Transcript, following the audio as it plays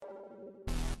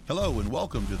Hello and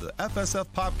welcome to the FSF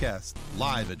PopCast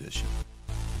Live Edition.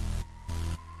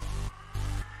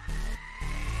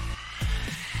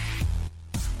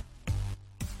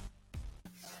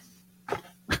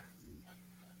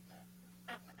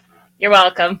 You're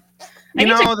welcome.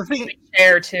 The thing,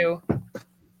 chair too.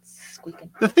 Squeaking.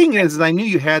 The thing is, I knew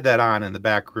you had that on in the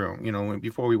back room.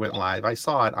 Before we went live, I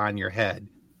saw it on your head,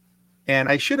 and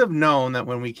I should have known that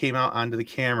when we came out onto the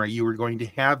camera, you were going to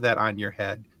have that on your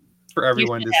head for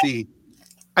everyone to see.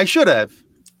 I should have,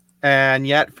 and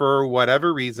yet for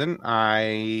whatever reason,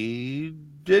 I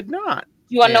did not.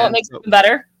 You want to know what makes it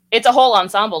better? It's a whole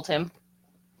ensemble, Tim.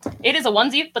 It is a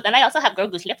onesie, but then I also have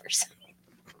Grogu slippers.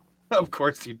 Of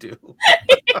course you do.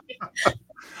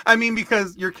 I mean,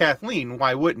 because you're Kathleen,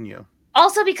 why wouldn't you?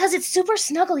 Also because it's super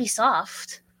snuggly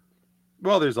soft.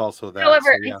 Well, there's also that.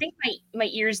 However, I think my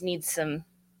ears need some...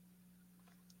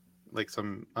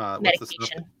 medication. What's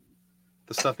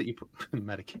the stuff that you put...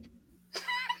 Medication.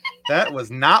 That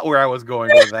was not where I was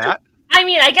going with that. I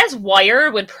mean, I guess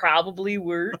wire would probably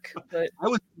work, but... I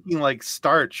was thinking like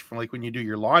starch from like when you do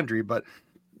your laundry, but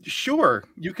sure,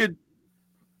 you could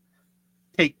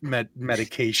take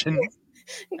medication.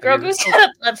 Grogu's got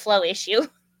a blood flow issue.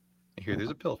 I hear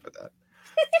there's a pill for that.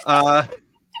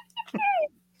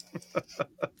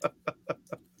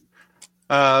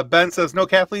 Ben says, no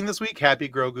Kathleen this week. Happy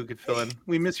Grogu could fill in.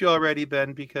 We miss you already,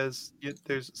 Ben, because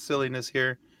there's silliness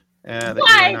here.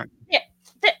 Why?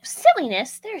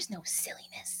 Silliness? There's no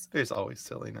silliness. There's always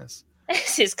silliness.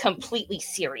 This is completely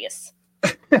serious.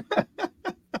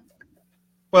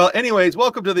 Well, anyways,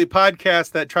 welcome to the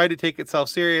podcast that tried to take itself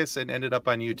serious and ended up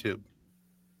on YouTube.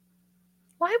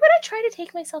 Why would I try to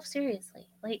take myself seriously?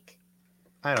 Like,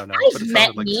 I don't know. I've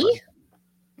met me.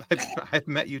 I've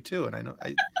met you too, and I know.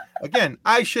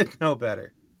 I should know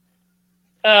better.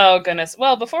 Oh goodness!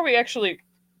 Well, before we actually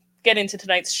get into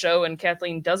tonight's show, and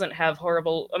Kathleen doesn't have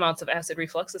horrible amounts of acid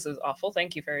reflux. This is awful.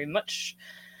 Thank you very much.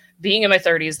 Being in my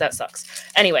 30s, that sucks.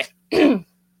 Anyway,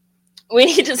 we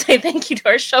need to say thank you to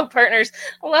our show partners,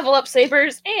 Level Up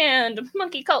Sabers and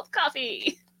Monkey Cult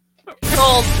Coffee.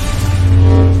 Roll.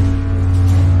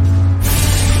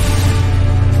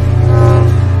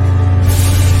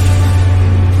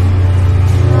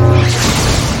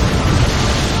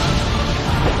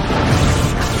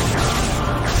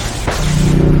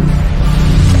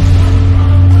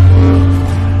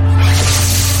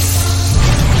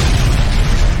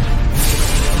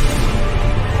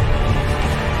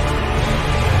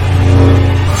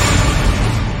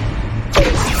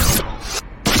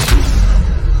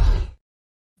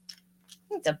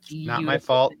 Not my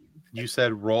fault. You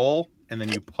said roll, and then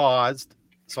you paused,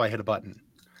 so I hit a button.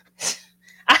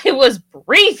 I was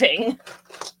breathing.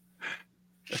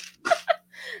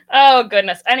 Oh,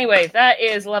 goodness. Anyway, that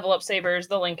is Level Up Sabers.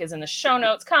 The link is in the show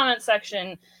notes, comment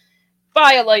section.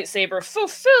 Buy a lightsaber.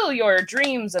 Fulfill your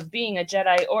dreams of being a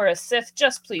Jedi or a Sith.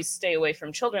 Just please stay away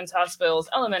from children's hospitals,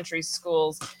 elementary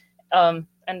schools, and,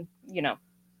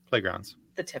 playgrounds.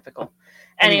 The typical.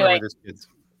 Anyway.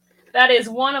 That is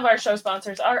one of our show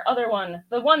sponsors. Our other one,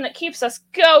 the one that keeps us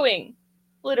going,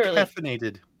 literally.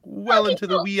 Caffeinated well into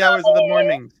the wee hours of the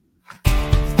morning.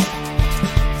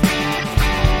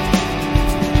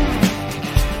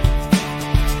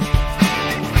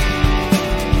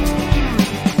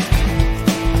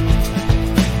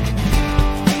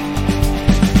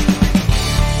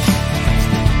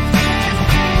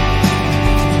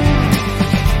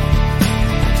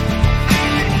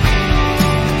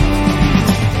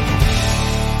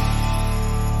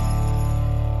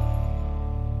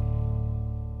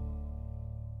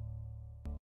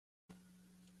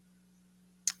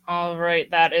 All right,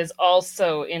 that is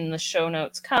also in the show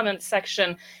notes, comments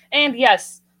section. And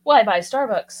yes, why buy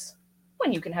Starbucks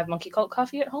when you can have Monkey Cult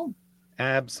Coffee at home?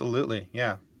 Absolutely,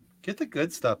 yeah. Get the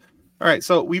good stuff. All right,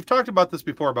 so we've talked about this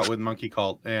before with Monkey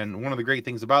Cult, and one of the great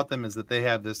things about them is that they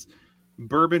have this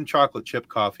bourbon chocolate chip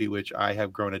coffee, which I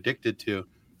have grown addicted to.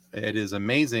 It is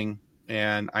amazing,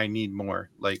 and I need more.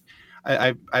 Like,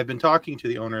 I've been talking to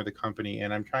the owner of the company,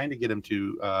 and I'm trying to get him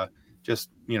to just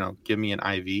give me an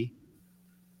IV.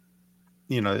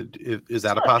 Is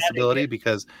that a possibility?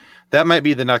 Because that might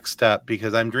be the next step,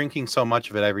 because I'm drinking so much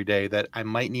of it every day that I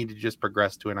might need to just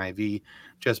progress to an IV,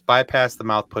 just bypass the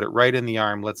mouth, put it right in the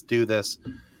arm. Let's do this.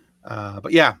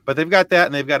 But they've got that,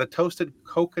 and they've got a toasted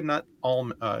coconut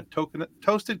rum,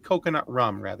 Toasted coconut.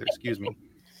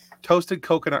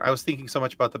 I was thinking so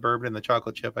much about the bourbon and the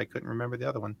chocolate chip, I couldn't remember the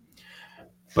other one.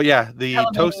 But yeah, the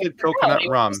toasted coconut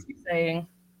rum.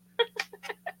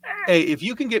 Hey, if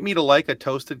you can get me to like a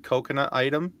toasted coconut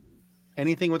item,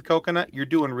 anything with coconut, you're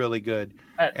doing really good.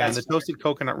 And the toasted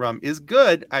coconut rum is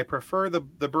good. I prefer the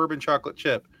bourbon chocolate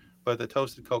chip, but the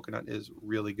toasted coconut is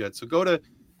really good. So go to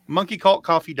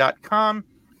monkeycultcoffee.com,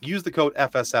 use the code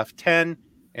FSF10,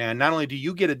 and not only do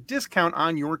you get a discount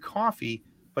on your coffee,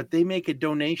 but they make a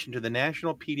donation to the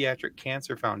National Pediatric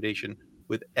Cancer Foundation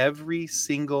with every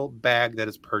single bag that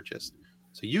is purchased.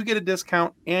 So you get a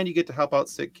discount and you get to help out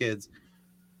sick kids.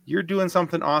 You're doing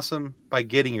something awesome by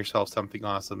getting yourself something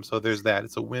awesome. So there's that.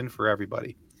 It's a win for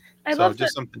everybody. I love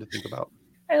just something to think about.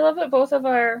 I love that both of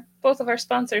our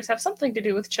sponsors have something to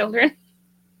do with children.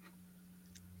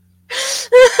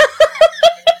 Sorry,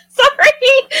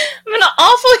 I'm an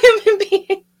awful human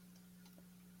being.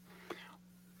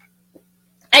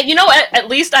 And you know what? At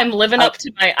least I'm living up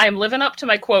to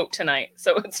my quote tonight,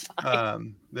 so it's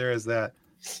fine. There is that.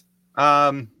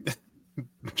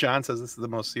 John says this is the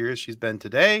most serious she's been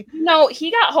today. No,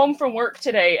 he got home from work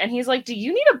today, and he's like, "Do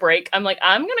you need a break?" I'm like,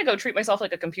 "I'm gonna go treat myself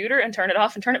like a computer and turn it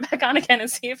off and turn it back on again and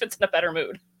see if it's in a better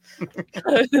mood."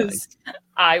 Because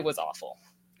I was awful.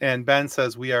 And Ben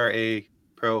says we are a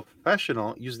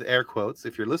professional. Use the air quotes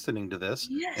if you're listening to this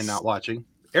and not watching.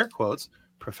 Air quotes,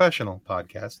 professional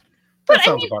podcast. That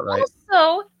sounds about right.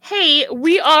 Also, hey,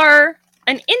 we are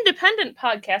an independent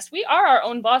podcast. We are our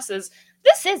own bosses.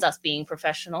 This is us being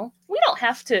professional. We don't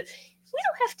have to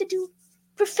do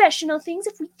professional things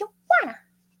if we don't wanna.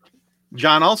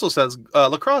 John also says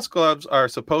lacrosse gloves are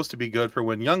supposed to be good for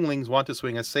when younglings want to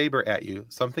swing a saber at you.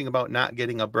 Something about not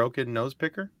getting a broken nose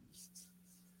picker.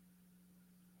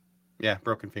 Yeah,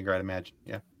 broken finger, I'd imagine.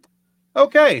 Yeah.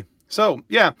 Okay. So,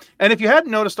 yeah. And if you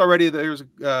hadn't noticed already, there's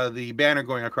the banner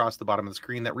going across the bottom of the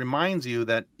screen that reminds you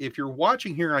that if you're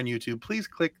watching here on YouTube, please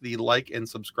click the like and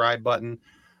subscribe button.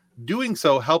 Doing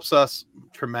so helps us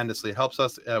tremendously. It helps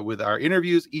us with our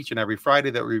interviews each and every Friday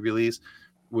that we release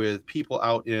with people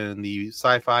out in the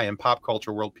sci-fi and pop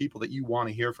culture world, people that you want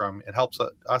to hear from. It helps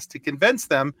us to convince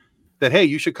them that, hey,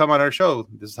 you should come on our show.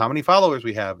 This is how many followers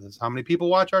we have. This is how many people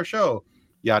watch our show,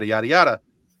 yada, yada, yada.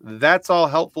 That's all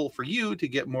helpful for you to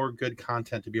get more good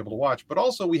content to be able to watch. But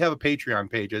also we have a Patreon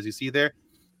page, as you see there,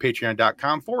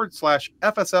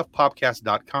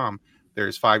 patreon.com/FSFpopcast.com.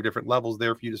 There's 5 different levels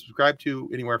there for you to subscribe to,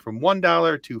 anywhere from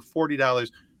 $1 to $40,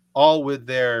 all with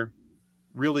their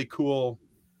really cool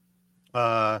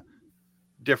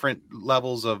different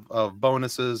levels of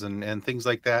bonuses and things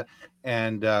like that.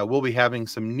 And we'll be having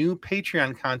some new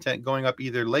Patreon content going up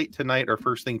either late tonight or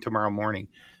first thing tomorrow morning.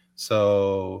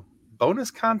 So bonus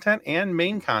content and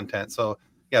main content. So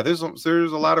yeah, there's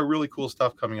a lot of really cool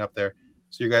stuff coming up there.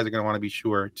 So you guys are going to want to be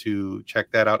sure to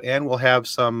check that out. And we'll have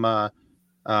some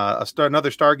another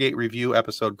Stargate review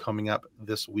episode coming up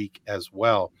this week as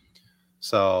well.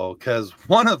 So, because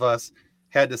one of us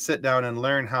had to sit down and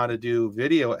learn how to do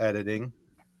video editing.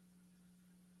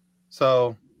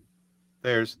 So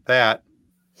there's that.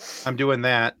 I'm doing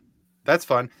that. That's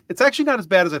fun. It's actually not as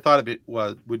bad as I thought it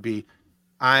would be.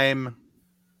 I'm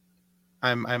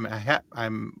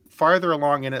farther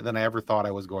along in it than I ever thought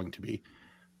I was going to be.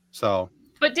 So,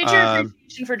 but did your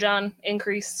appreciation for John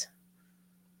increase?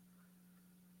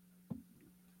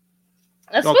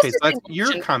 Okay, so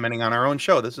you're commenting on our own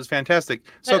show. This is fantastic.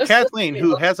 So Kathleen,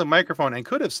 who has a microphone and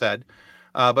could have said,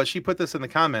 but she put this in the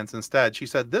comments instead. She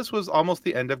said, this was almost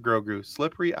the end of Grogu.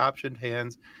 Slippery optioned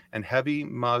hands and heavy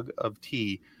mug of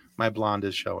tea. My blonde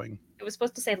is showing. It was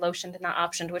supposed to say lotioned and not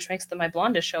optioned, which makes my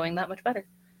blonde is showing that much better.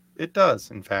 It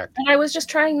does, in fact. And I was just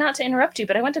trying not to interrupt you,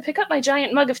 but I went to pick up my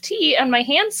giant mug of tea and my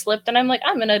hand slipped and I'm like,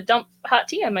 I'm going to dump hot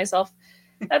tea on myself.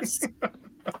 That's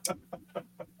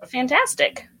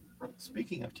fantastic.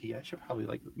 Speaking of tea, I should probably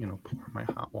pour my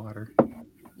hot water.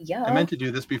 Yeah. I meant to do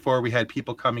this before we had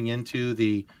people coming into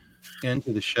the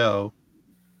show.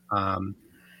 Because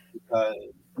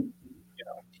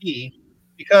tea.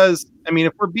 Because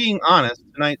if we're being honest,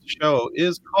 tonight's show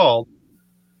is called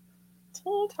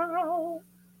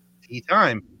Tea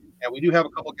Time. And we do have a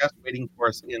couple guests waiting for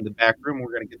us in the back room.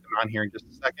 We're going to get them on here in just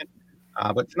a second.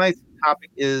 But tonight's topic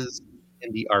is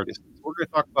indie artists. So we're going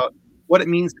to talk about what it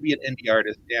means to be an indie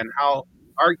artist and how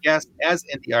our guests as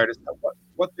indie artists,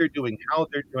 what they're doing, how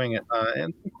they're doing it,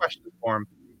 and some questions for them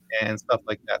and stuff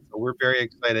like that. So we're very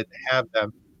excited to have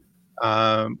them.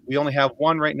 We only have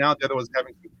one right now. The other one's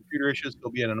having some computer issues.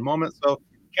 He'll be in a moment. So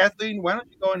Kathleen, why don't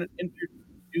you go and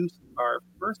introduce our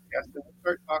first guest and we'll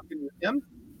start talking with him.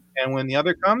 And when the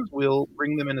other comes, we'll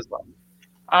bring them in as well.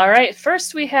 All right.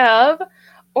 First we have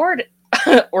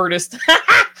artist.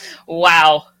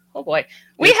 Wow. Oh boy.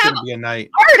 We have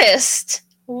artist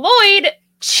Lloyd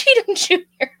Cheatham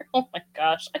Jr. Oh my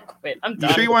gosh. I quit. I'm done.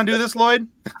 You sure you want to do this, Lloyd?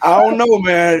 I don't know,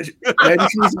 man. I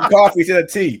just need some coffee instead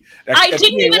of tea. I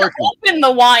didn't even open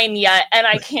the wine yet and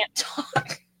I can't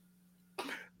talk.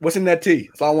 What's in that tea?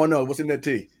 That's all I want to know. What's in that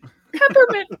tea?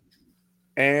 Peppermint.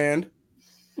 And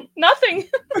Nothing.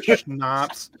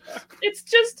 Schnapps. It's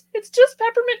just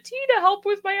peppermint tea to help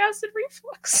with my acid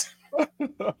reflux.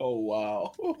 oh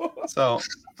wow. So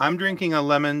I'm drinking a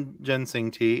lemon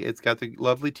ginseng tea. It's got the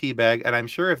lovely tea bag, and I'm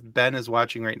sure if Ben is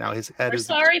watching right now, his head We're is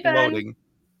sorry, Ben. exploding.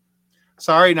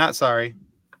 Sorry, not sorry.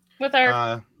 With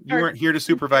our You weren't here to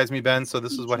supervise me, Ben, so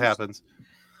this is what happens.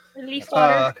 leaf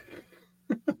water.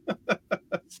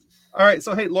 All right,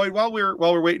 so hey, Lloyd, while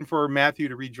we're waiting for Matthew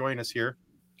to rejoin us here,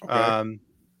 Okay.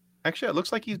 actually, it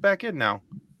looks like he's back in now.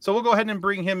 So we'll go ahead and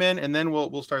bring him in, and then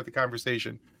we'll start the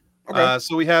conversation. Okay.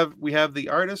 So we have the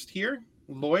artist here,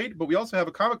 Lloyd, but we also have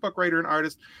a comic book writer and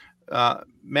artist,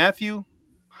 Matthew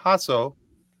Jasso.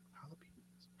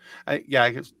 I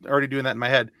was already doing that in my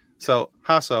head. So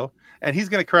Jasso, and he's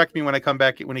going to correct me when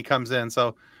he comes in.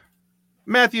 So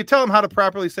Matthew, tell him how to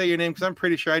properly say your name, because I'm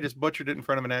pretty sure I just butchered it in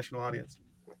front of a national audience.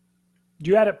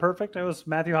 You had it perfect. It was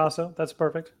Matthew Jasso. That's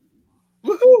perfect.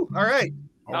 Woohoo! All right.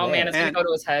 Oh man, it's gonna go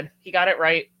to his head. He got it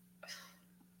right.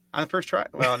 On the first try?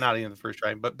 Well, not even the first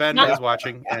try, but Ben No. is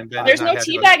watching. And Ben There's is no not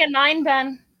happy tea about it. bag in mine,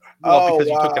 Ben. Well,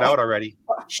 because you took it out already.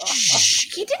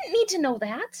 Shh, he didn't need to know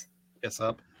that. Yes,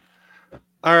 up.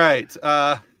 All right.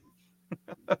 All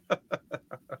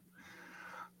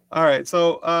right.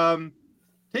 So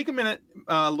take a minute,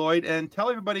 Lloyd, and tell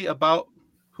everybody about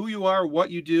who you are,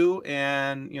 what you do,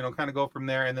 and kind of go from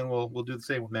there, and then we'll do the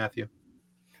same with Matthew.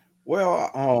 Well,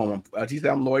 I'm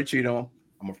Lloyd Cheatham.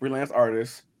 I'm a freelance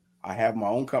artist. I have my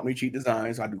own company, Cheat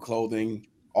Designs. I do clothing,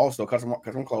 also custom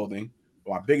clothing.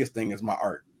 But my biggest thing is my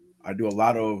art. I do a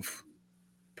lot of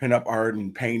pinup art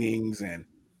and paintings, and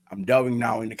I'm delving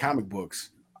now into comic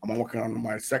books. I'm working on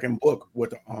my second book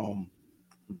with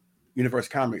Universe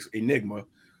Comics Enigma.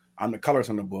 I'm the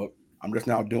colorist on the book. I'm just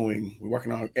now we're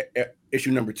working on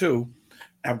issue number 2.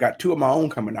 I've got 2 of my own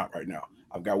coming out right now.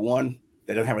 I've got one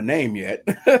that doesn't have a name yet,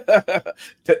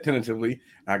 tentatively.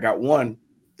 And I got one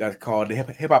that's called the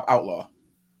Hip Hop Outlaw,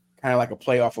 kind of like a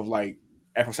play off of like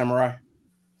Afro Samurai,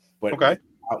 but Okay.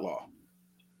 Outlaw.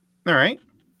 All right.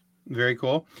 Very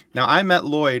cool. Now, I met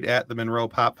Lloyd at the Monroe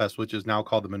Pop Fest, which is now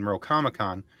called the Monroe Comic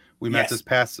Con. We met this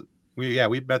past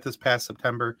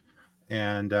September,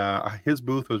 and his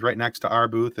booth was right next to our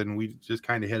booth, and we just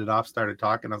kind of hit it off, started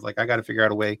talking. I was like, I got to figure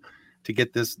out a way to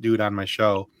get this dude on my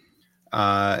show.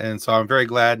 And so I'm very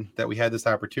glad that we had this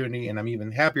opportunity, and I'm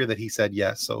even happier that he said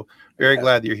yes. So very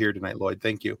glad that you're here tonight, Lloyd.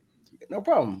 Thank you. No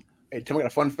problem. Hey, tell me a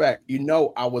fun fact.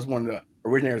 I was one of the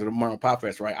originators of the Monroe Pop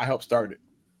Fest, right? I helped start it.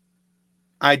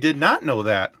 I did not know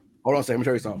that. Hold on a second. Let me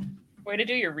tell you something. Way to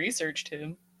do your research,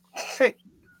 Tim. Hey,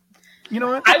 you know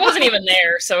what? I wasn't even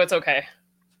there, so it's okay.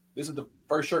 This is the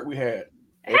first shirt we had.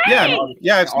 Hey!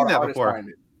 Yeah, I've seen that before.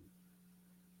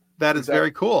 That is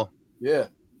very cool. Yeah.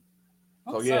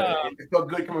 So yeah, it felt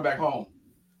good coming back home.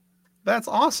 That's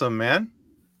awesome, man.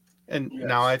 And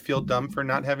now I feel dumb for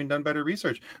not having done better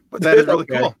research, but that is really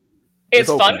cool. It's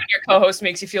fun when your co-host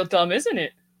makes you feel dumb, isn't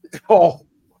it? Oh,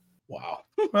 wow.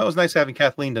 Well, it was nice having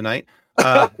Kathleen tonight.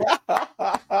 Hey,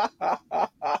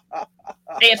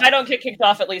 if I don't get kicked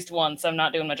off at least once, I'm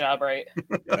not doing my job right.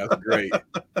 That's great.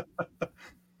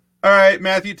 All right,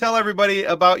 Matthew, tell everybody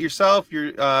about yourself,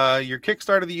 your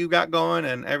Kickstarter that you got going,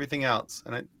 and everything else.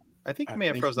 And I think he may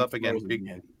have froze up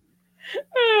again.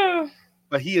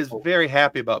 But he is very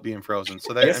happy about being frozen.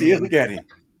 So that, yes, he is again.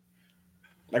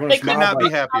 Like they could not be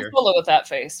happier. With that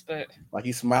face, but like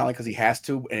he's smiling because he has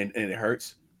to, and it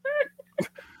hurts.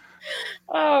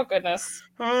 Oh goodness!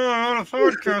 On a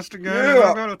podcast again.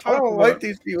 Yeah, I don't like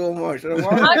these people much. I'm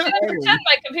gonna pretend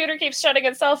my computer keeps shutting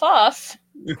itself off.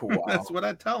 Wow. That's what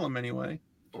I tell him anyway.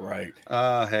 Right.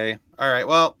 Hey. All right.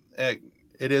 Well,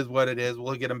 it is what it is.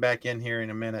 We'll get him back in here in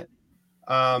a minute.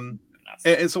 And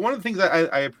so one of the things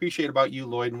I appreciate about you,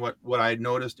 Lloyd, and what I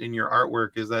noticed in your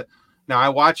artwork is that now I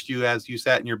watched you as you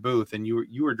sat in your booth and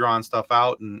you were drawing stuff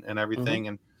out and everything.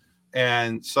 Mm-hmm.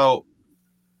 And so,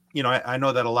 I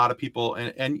know that a lot of people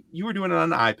and you were doing it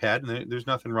on an iPad, and there's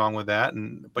nothing wrong with that.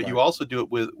 But you also do it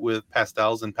with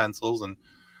pastels and pencils and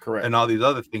correct and all these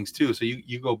other things too. So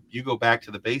you go back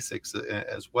to the basics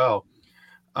as well.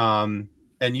 And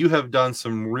you have done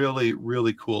some really,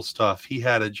 really cool stuff. He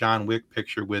had a John Wick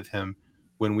picture with him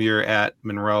when we were at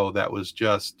Monroe. That was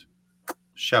just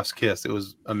chef's kiss. It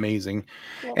was amazing.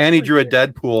 Well, and he drew a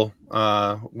Deadpool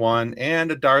one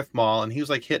and a Darth Maul, and he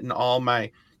was like hitting all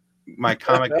my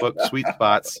comic book sweet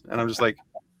spots. And I'm just like,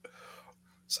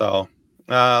 so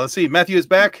let's see. Matthew is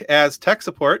back as tech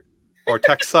support or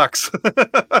tech sucks.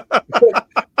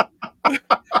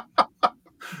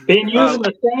 Been using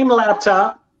the same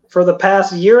laptop for the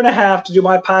past year and a half to do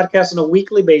my podcast on a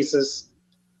weekly basis.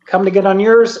 Come to get on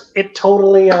yours, it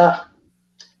totally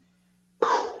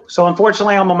So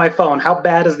unfortunately, I'm on my phone. How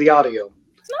bad is the audio?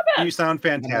 It's not bad. You sound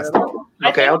fantastic.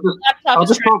 Okay, I'll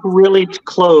just talk really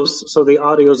close so the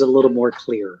audio is a little more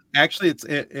clear. Actually,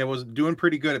 it was doing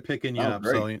pretty good at picking you up,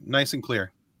 so nice and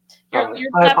clear. Your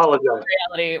I apologize.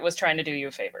 reality was trying to do you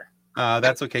a favor.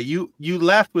 That's okay. You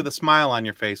left with a smile on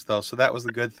your face, though, so that was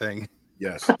a good thing.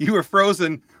 Yes. You were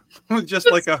frozen with just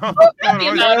like a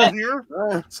here.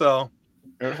 So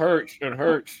it hurts. It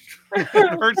hurts. It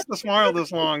hurts to smile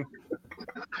this long.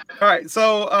 All right,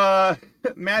 so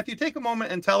Matthew, take a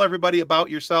moment and tell everybody about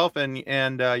yourself and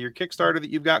your Kickstarter that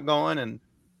you've got going,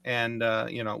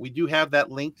 and we do have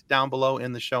that linked down below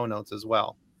in the show notes as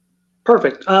well.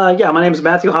 Perfect. My name is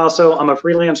Matthew Jasso. I'm a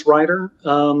freelance writer.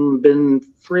 Been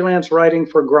freelance writing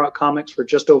for Grok Comics for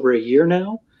just over a year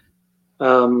now.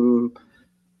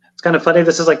 It's kind of funny.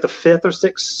 This is like the 5th or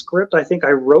 6th script I think I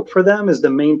wrote for them is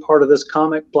the main part of this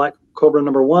comic, Black Cobra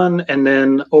 #1. And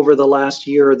then over the last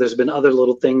year, there's been other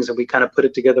little things and we kind of put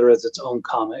it together as its own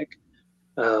comic.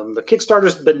 The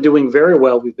Kickstarter's been doing very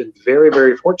well. We've been very,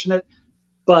 very fortunate.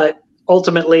 But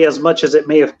ultimately, as much as it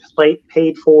may have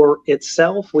paid for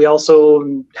itself, we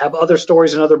also have other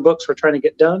stories and other books we're trying to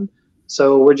get done.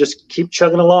 So we're just keep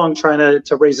chugging along, trying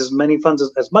to raise as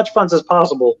much funds as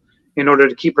possible in order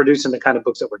to keep producing the kind of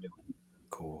books that we're doing.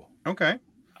 Cool. Okay.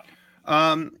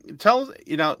 Tell us,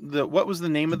 what was the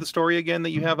name of the story again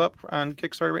that you have up on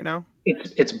Kickstarter right now?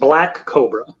 It's Black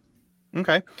Cobra.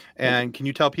 Okay. And can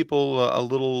you tell people a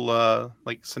little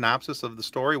synopsis of the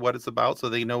story, what it's about, so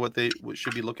they know what they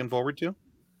should be looking forward to?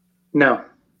 No.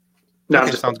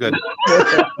 Okay, sounds good.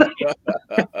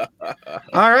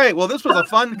 All right. Well, this was a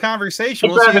fun conversation.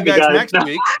 We'll see you guys next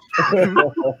week.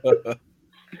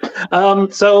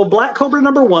 So Black Cobra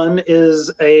 #1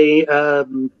 is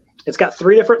it's got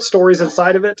 3 different stories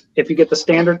inside of it if you get the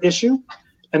standard issue.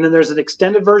 And then there's an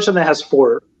extended version that has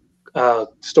 4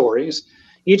 stories.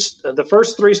 The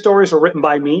first 3 stories were written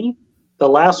by me. The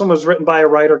last one was written by a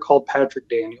writer called Patrick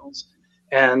Daniels.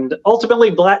 And ultimately,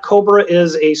 Black Cobra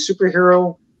is a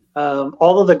superhero.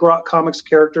 All of the Grok Comics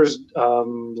characters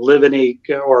live in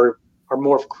or are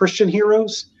more of Christian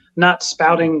heroes, not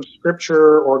spouting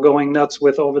scripture or going nuts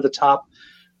with over-the-top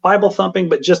Bible thumping,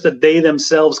 but just that they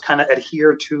themselves kind of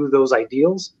adhere to those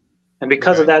ideals. And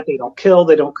because of that, they don't kill,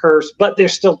 they don't curse, but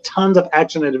there's still tons of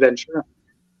action and adventure.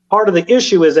 Part of the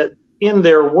issue is that in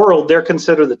their world, they're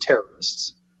considered the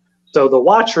terrorists. So the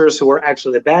Watchers, who are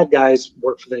actually the bad guys,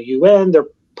 work for the UN. They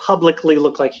publicly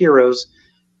look like heroes.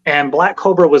 And Black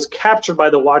Cobra was captured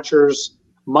by the Watchers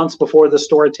months before the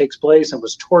story takes place and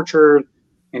was tortured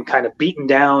and kind of beaten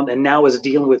down and now is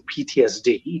dealing with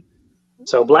PTSD.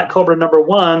 So Black Cobra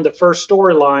 #1, the first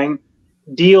storyline,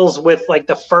 deals with like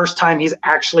the first time he's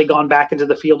actually gone back into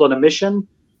the field on a mission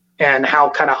and how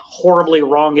kind of horribly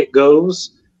wrong it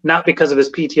goes. Not because of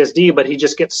his PTSD, but he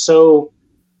just gets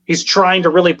he's trying to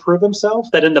really prove himself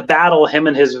that in the battle, him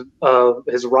and his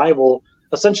rival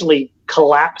essentially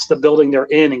collapse the building they're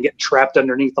in and get trapped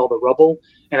underneath all the rubble.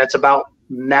 And it's about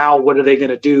now, what are they going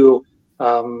to do?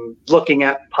 Looking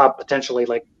at potentially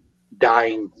like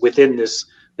dying within this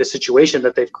situation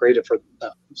that they've created for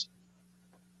themselves.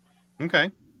 Okay.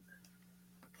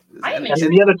 And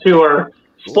the other 2 are,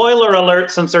 spoiler alert,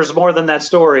 since there's more than that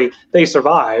story, they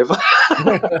survive.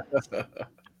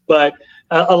 But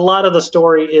a lot of the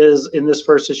story is in this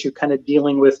first issue kind of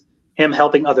dealing with him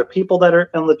helping other people that are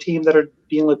on the team that are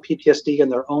dealing with PTSD in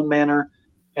their own manner,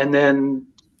 and then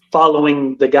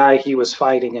following the guy he was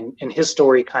fighting and his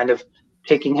story kind of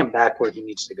taking him back where he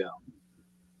needs to go.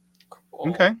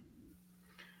 Cool. Okay.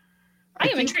 I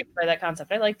am intrigued by that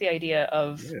concept. I like the idea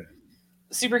of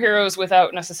superheroes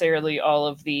without necessarily all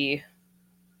of the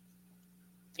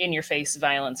in-your-face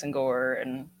violence and gore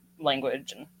and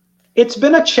language. And it's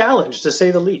been a challenge, to say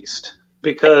the least,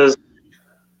 because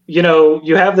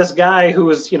you have this guy who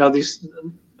is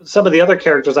some of the other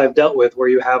characters I've dealt with where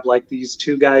you have like these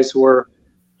 2 guys who are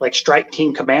like strike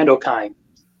team commando kind,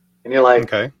 and you're like,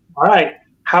 okay, all right,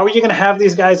 how are you going to have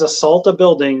these guys assault a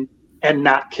building and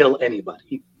not kill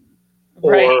anybody?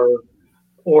 Right.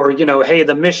 Or hey,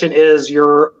 the mission is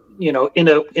you're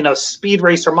in a speed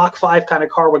racer Mach 5 kind of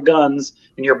car with guns,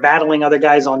 and you're battling other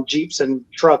guys on Jeeps and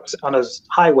trucks on a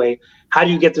highway. How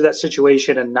do you get through that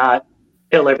situation and not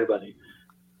kill everybody?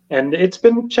 And it's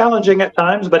been challenging at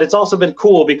times, but it's also been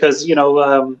cool because,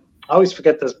 I always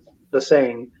forget the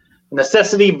saying,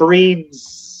 necessity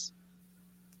breeds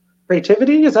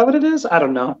creativity. Is that what it is? I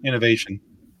don't know. Innovation.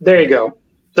 There you go.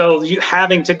 So you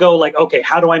having to go like, okay,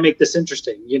 how do I make this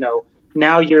interesting?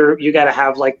 Now you got to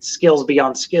have like skills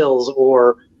beyond skills,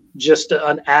 or just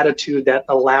an attitude that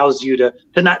allows you to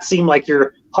not seem like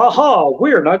you're,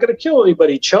 we're not going to kill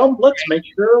anybody, chum. Let's make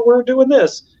sure we're doing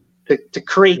this. to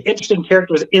create interesting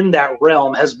characters in that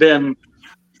realm has been,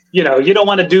 you don't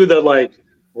want to do the like,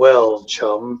 well,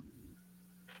 chum,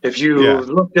 if you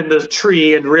looked in the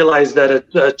tree and realized that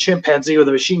a chimpanzee with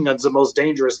a machine gun is the most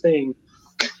dangerous thing,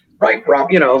 right,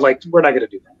 Rob? Like, we're not going to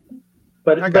do that.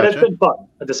 But it's been fun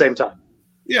at the same time.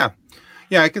 Yeah,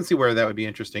 I can see where that would be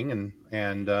interesting,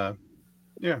 and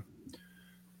yeah.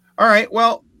 All right,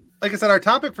 well, like I said, our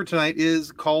topic for tonight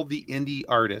is called the indie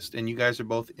artist, and you guys are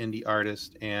both indie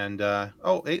artists. And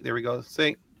hey, there we go.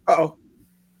 Say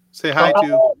hi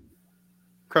to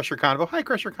Crusher Convo. Hi,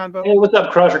 Crusher Convo. Hey, what's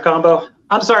up, Crusher Combo?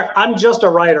 I'm sorry, I'm just a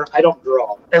writer. I don't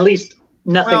draw. At least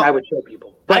nothing I would show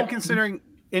people. But I'm considering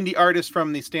indie artists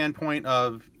from the standpoint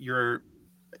of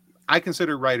I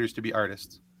consider writers to be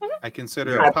artists. I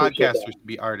consider podcasters to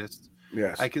be artists.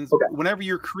 Yes. Whenever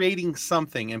you're creating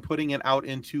something and putting it out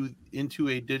into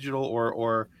a digital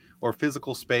or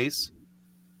physical space,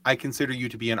 I consider you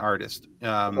to be an artist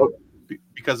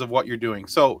because of what you're doing.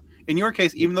 So in your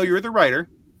case, even though you're the writer,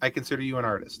 I consider you an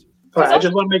artist. I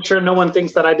just want to make sure no one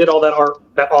thinks that I did all that art,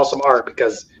 that awesome art,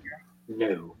 because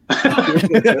no. If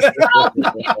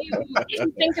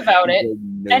you think about it,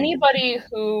 anybody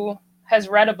who has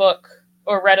read a book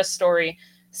or read a story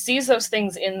sees those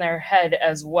things in their head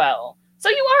as well. So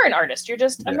you are an artist. You're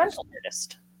just a mental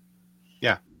artist.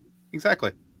 Yeah,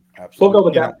 exactly. Absolutely. We'll go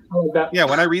with that. I like that. Yeah,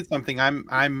 when I read something, I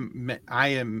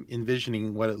am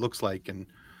envisioning what it looks like, and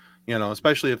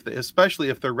especially if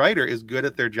the writer is good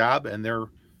at their job and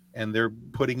they're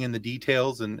putting in the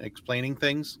details and explaining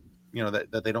things,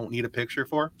 that they don't need a picture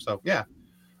for. So yeah,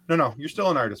 no, you're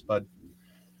still an artist, bud.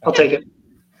 I'll take it.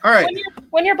 All right.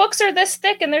 When your books are this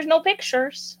thick and there's no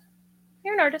pictures,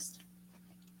 you're an artist.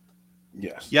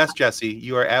 Yes, Jesse,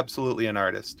 you are absolutely an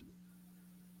artist.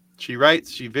 She writes,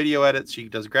 she video edits, she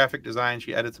does graphic design,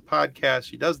 she edits a podcast,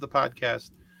 she does the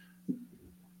podcast.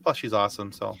 Plus, she's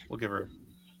awesome, so we'll give her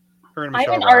and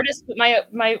Michelle. I'm an artist, but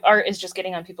my art is just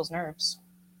getting on people's nerves.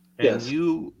 And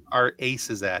you are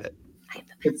aces at it.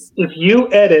 If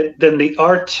you edit, then the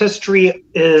artistry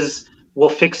is we'll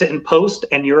fix it in post,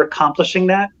 and you're accomplishing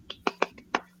that.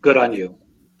 Good on you.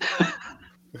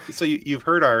 So you've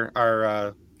heard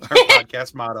our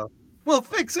podcast motto. We'll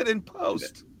fix it in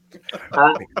post.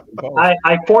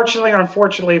 I fortunately or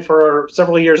unfortunately for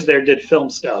several years there did film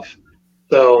stuff.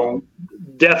 So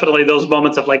definitely those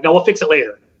moments of like, no, we'll fix it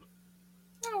later.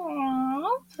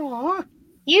 Aww.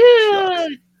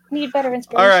 You need better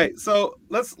inspiration. All right, so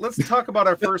let's talk about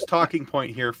our first talking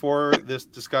point here for this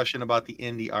discussion about the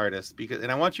indie artist,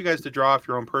 and I want you guys to draw off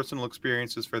your own personal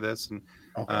experiences for this, and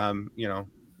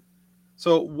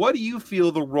So what do you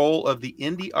feel the role of the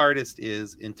indie artist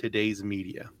is in today's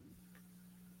media?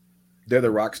 They're the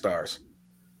rock stars.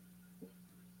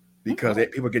 Because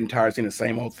people are getting tired of seeing the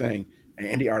same old thing. And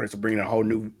indie artists are bringing a whole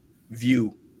new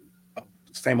view of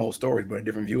the same old stories, but a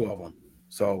different view of them.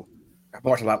 So I've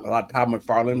watched a lot of Todd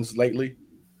McFarlane's lately.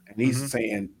 And he's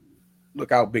saying,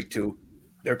 look out, Big Two.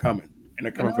 They're coming. And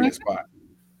they're coming for this spot.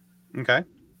 Okay.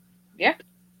 Yeah.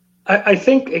 I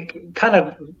think it kind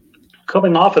of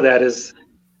coming off of that is,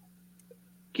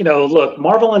 look,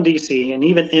 Marvel and DC and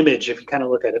even Image, if you kind of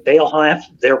look at it, they all have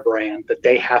their brand that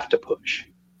they have to push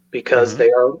because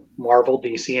they are Marvel,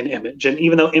 DC, and Image. And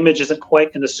even though Image isn't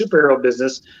quite in the superhero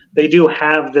business, they do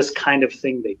have this kind of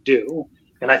thing they do.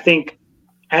 And I think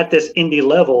at this indie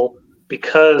level,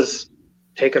 because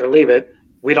take it or leave it,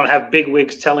 we don't have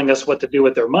bigwigs telling us what to do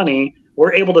with their money,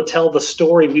 we're able to tell the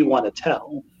story we want to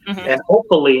tell. And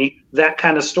hopefully that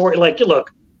kind of story, like,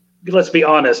 look, let's be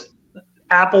honest,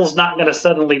 Apple's not going to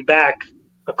suddenly back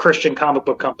a Christian comic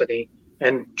book company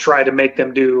and try to make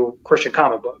them do Christian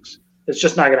comic books. It's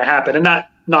just not going to happen. And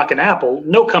not knocking Apple,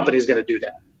 no company's going to do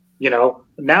that.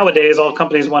 Nowadays, all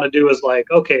companies want to do is like,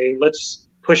 okay, let's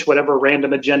push whatever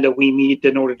random agenda we need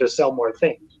in order to sell more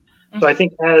things. So I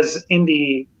think as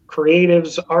indie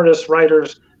creatives, artists,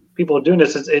 writers, people are doing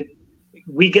this,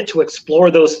 we get to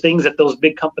explore those things that those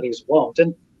big companies won't.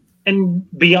 And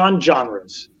beyond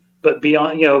genres, but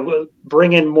beyond,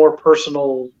 bring in more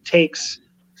personal takes,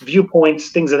 viewpoints,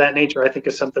 things of that nature, I think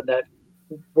is something that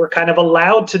we're kind of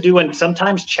allowed to do and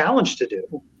sometimes challenged to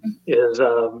do is,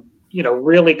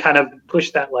 really kind of push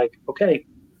that like, okay,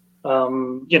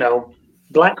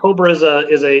 Black Cobra is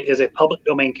a public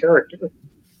domain character,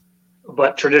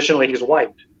 but traditionally he's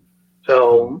white.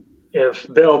 So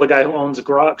if Bill, the guy who owns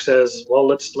Grok, says, well,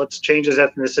 let's change his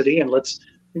ethnicity and let's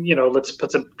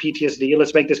put some PTSD,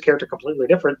 let's make this character completely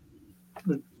different.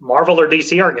 Marvel or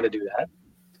DC aren't going to do that.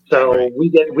 So we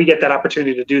get that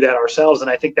opportunity to do that ourselves. And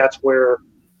I think that's where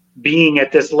being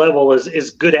at this level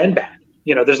is good and bad.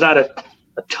 There's not a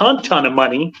ton of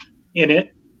money in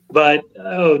it, but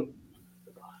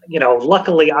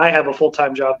luckily I have a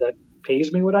full-time job that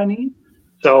pays me what I need.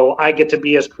 So I get to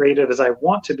be as creative as I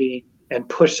want to be and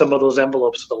push some of those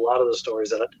envelopes with a lot of the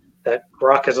stories that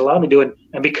Brock has allowed me to do.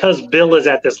 And because Bill is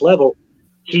at this level,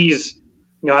 he's,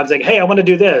 I was like, hey, I want to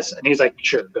do this. And he's like,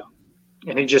 sure, go.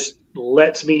 And he just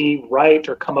lets me write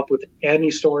or come up with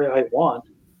any story I want.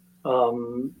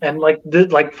 And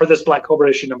like for this Black Cobra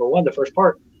issue #1, the first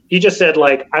part, he just said,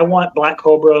 like, I want Black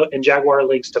Cobra and Jaguar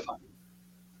Leagues to fight.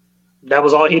 That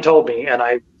was all he told me. And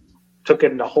I took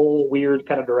it in a whole weird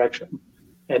kind of direction.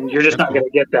 And you're just not going to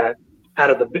get that out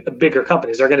of the bigger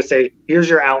companies. They're going to say, here's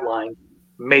your outline,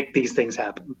 make these things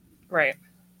happen. Right.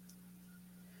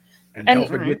 And don't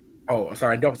forget, don't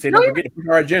forget to push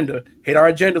our agenda. Hit our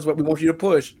agenda is what we want you to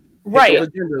push. Right. Those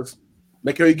agendas.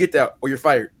 Make sure you get that or you're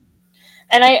fired.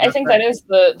 And I think that is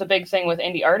the big thing with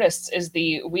indie artists is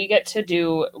we get to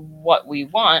do what we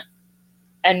want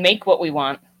and make what we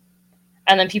want.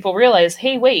 And then people realize,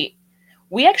 hey, wait,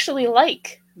 we actually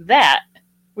like that.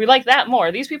 We like that more.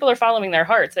 These people are following their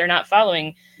hearts. They're not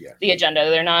following the agenda.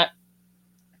 They're not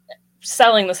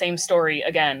selling the same story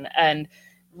again and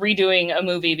redoing a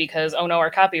movie because, oh no,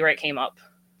 our copyright came up.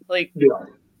 Like,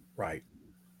 right.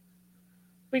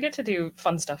 We get to do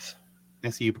fun stuff. I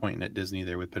see you pointing at Disney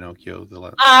there with Pinocchio.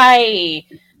 I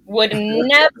would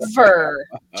never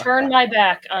turn my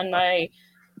back on my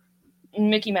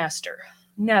Mickey Master.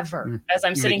 Never. As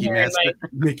I'm sitting here in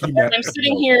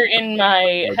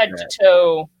my head to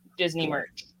toe Disney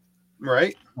merch.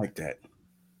 Right. Like that.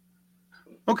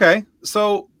 Okay.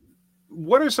 So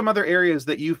what are some other areas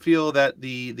that you feel that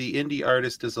the indie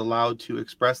artist is allowed to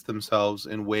express themselves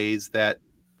in ways that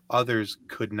others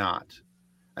could not?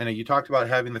 I know you talked about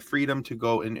having the freedom to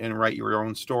go and write your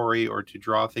own story or to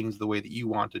draw things the way that you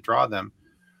want to draw them.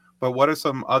 But what are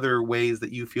some other ways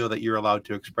that you feel that you're allowed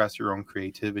to express your own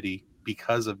creativity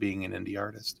because of being an indie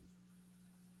artist?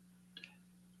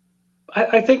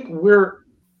 I think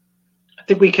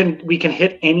we can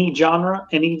hit any genre,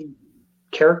 any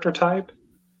character type,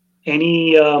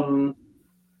 any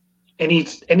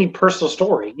personal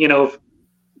story.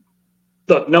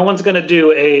 Look, no one's going to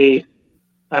do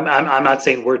I'm not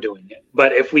saying we're doing it,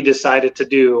 but if we decided to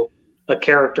do a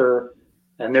character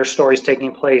and their story's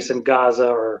taking place in Gaza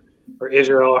or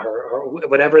Israel or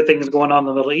whatever thing's going on in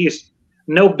the Middle East,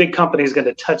 no big company is going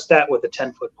to touch that with a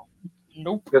 10-foot pole.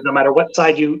 Nope. Because no matter what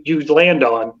side you land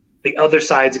on, the other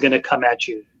side's going to come at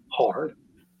you hard.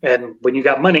 And when you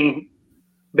got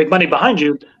big money behind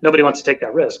you, nobody wants to take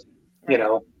that risk,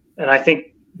 And I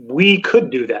think we could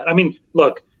do that. I mean,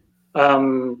 look,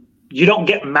 you don't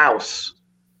get Mouse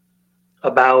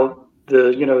about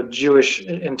the Jewish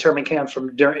internment camps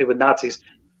with Nazis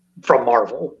from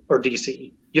Marvel or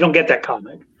DC. You don't get that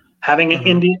comic. Having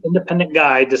an independent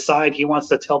guy decide he wants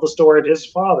to tell the story of his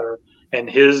father and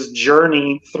his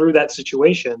journey through that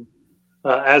situation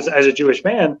as a Jewish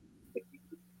man,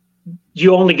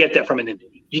 you only get that from an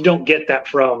indie. You don't get that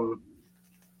from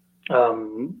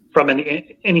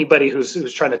anybody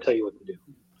who's trying to tell you what to do.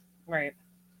 Right.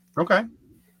 Okay.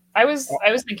 I was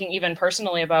thinking even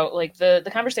personally about like the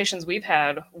conversations we've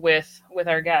had with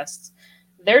our guests.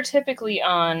 They're typically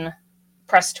on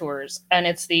press tours, and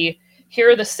it's here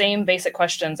are the same basic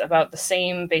questions about the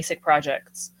same basic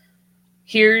projects.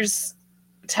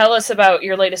 Tell us about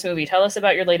your latest movie. Tell us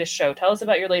about your latest show. Tell us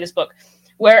about your latest book.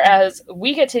 Whereas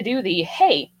we get to do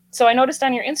hey, so I noticed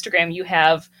on your Instagram you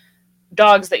have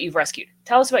dogs that you've rescued.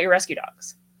 Tell us about your rescue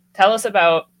dogs. Tell us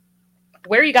about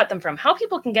where you got them from, how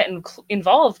people can get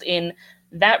involved in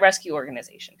that rescue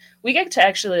organization. We get to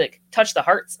actually touch the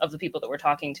hearts of the people that we're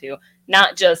talking to,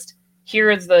 not just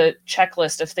here is the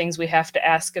checklist of things we have to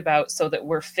ask about so that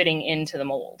we're fitting into the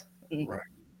mold. Right.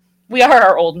 We are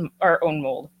our own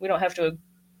mold. We don't have to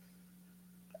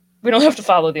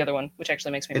follow the other one, which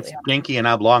actually makes me really happy. It's dinky and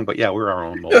oblong, but yeah, we're our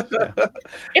own mold. Yeah.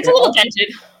 It's a little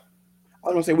dented. I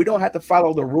was going to say, we don't have to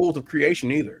follow the rules of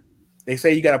creation either. They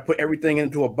say you got to put everything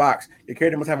into a box. Your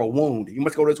character must have a wound. You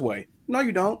must go this way. No,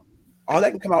 you don't. All that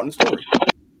can come out in the story.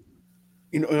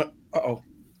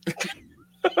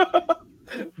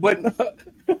 But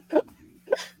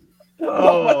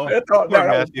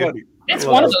funny. It's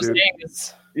one of those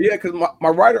things. Yeah, because my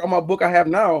writer on my book I have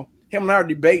now, him and I are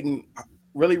debating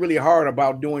really, really hard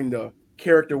about doing the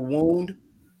character wound,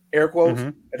 air quotes.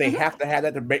 And they have to have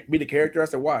that to be the character. I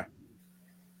said, why?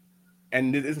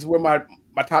 And this is where my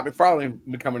Todd McFarlane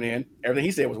coming in. Everything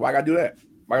he said was, why I gotta do that?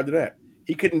 Why I gotta do that?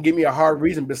 He couldn't give me a hard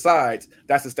reason besides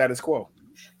that's the status quo.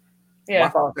 Yeah. Why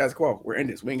follow status quo? We're in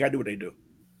this. We ain't gotta do what they do.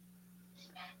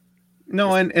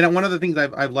 No, and one of the things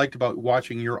I've liked about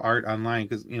watching your art online,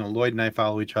 because Lloyd and I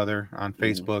follow each other on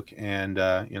Facebook, and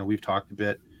we've talked a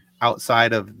bit.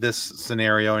 outside of this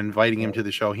scenario, inviting him to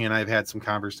the show. He and I have had some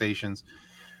conversations.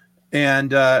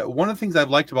 And one of the things I've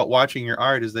liked about watching your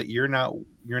art is that you're not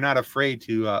afraid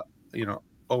to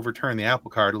overturn the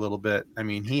apple cart a little bit. I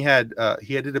mean, he did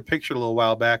a picture a little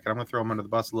while back, and I'm gonna throw him under the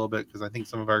bus a little bit because I think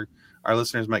some of our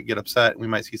listeners might get upset and we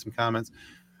might see some comments.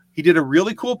 He did a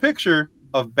really cool picture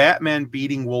of Batman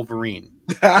beating Wolverine.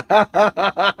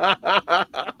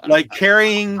 Like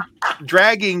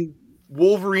dragging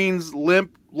Wolverine's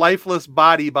limp, lifeless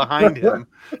body behind him.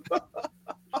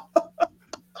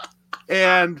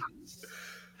 And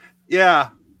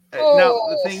yeah. Oh. Now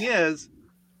the thing is,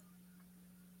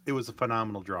 it was a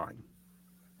phenomenal drawing.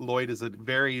 Lloyd is a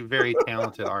very, very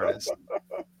talented artist.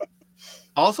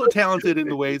 Also talented in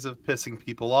the ways of pissing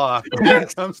people off when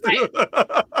it comes to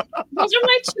those are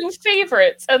my two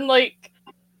favorites. And like,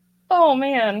 oh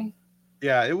man.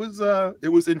 Yeah, it was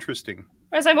interesting.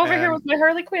 As I'm over here with my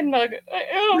Harley Quinn mug, but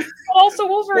also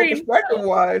Wolverine. Well,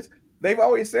 perspective-wise, they've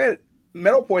always said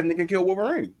metal poisoning can kill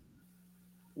Wolverine.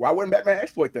 Why wouldn't Batman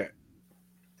exploit that?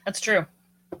 That's true.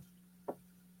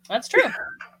 That's true.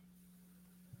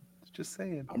 Just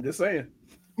saying. I'm just saying.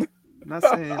 I'm not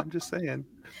saying. I'm just saying.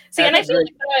 See, and I feel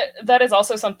like that is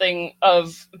also something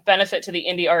of benefit to the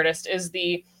indie artist is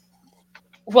should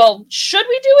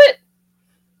we do it?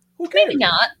 Maybe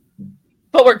not.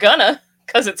 But we're gonna,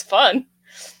 because it's fun.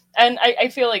 And I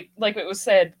feel like it was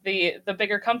said, the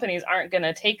bigger companies aren't going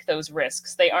to take those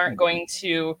risks. They aren't going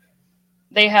to,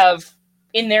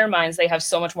 in their minds, they have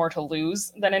so much more to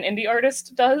lose than an indie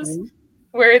artist does,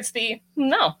 where it's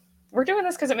no, we're doing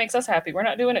this because it makes us happy. We're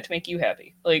not doing it to make you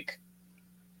happy. Like,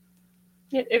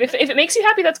 if it makes you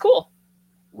happy, that's cool.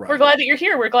 Right. We're glad that you're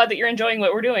here. We're glad that you're enjoying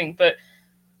what we're doing, but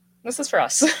this is for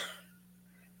us.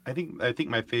 I think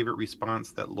my favorite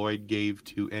response that Lloyd gave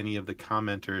to any of the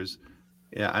commenters,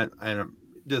 I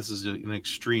this is an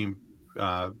extreme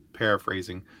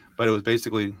paraphrasing, but it was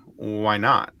basically, why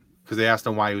not? Because they asked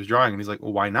him why he was drawing, and he's like,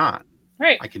 well, why not?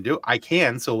 Right. I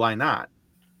can, so why not?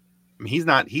 I mean,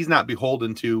 he's not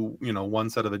beholden to, one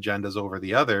set of agendas over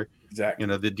the other. Exactly.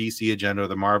 The DC agenda or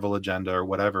the Marvel agenda or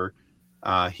whatever.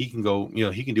 He can go,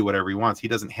 he can do whatever he wants. He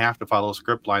doesn't have to follow a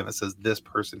script line that says this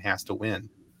person has to win.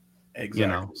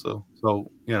 Exactly. So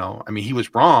I mean, he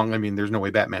was wrong. I mean, there's no way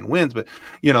Batman wins, but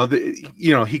he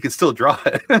could still draw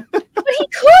it. But he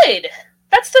could.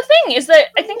 That's the thing, is that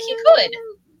I think he could.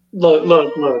 Look. I'm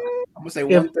gonna say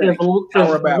one thing. If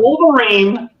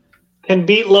Wolverine can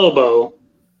beat Lobo,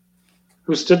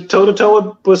 who stood toe to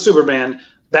toe with Superman,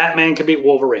 Batman can beat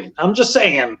Wolverine. I'm just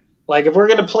saying, like, if we're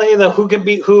gonna play the who can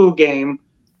beat who game,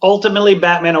 ultimately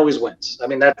Batman always wins. I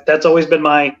mean, that's always been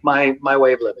my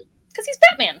way of living. Because he's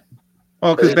Batman.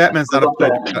 Well, because Batman's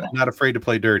not afraid to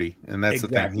play dirty, and that's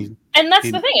exactly. the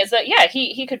thing. The thing is that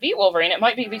he could beat Wolverine. It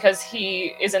might be because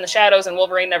he is in the shadows and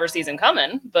Wolverine never sees him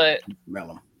coming. But smell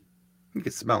him. You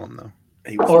can smell him though.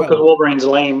 Or because Wolverine's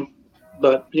lame.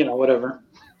 But whatever.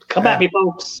 Come at me,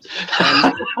 folks.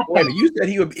 Wait, you said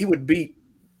he would beat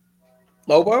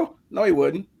Lobo? No, he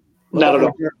wouldn't. Not at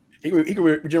all. He could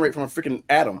regenerate from a freaking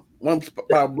atom. One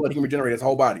power of blood, he can regenerate his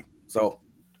whole body. So.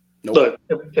 Nope.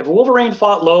 Look, if Wolverine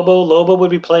fought Lobo would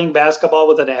be playing basketball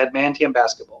with an adamantium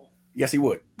basketball. Yes, he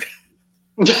would.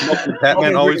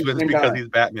 Batman always wins because he's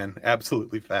Batman.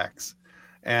 Absolutely facts.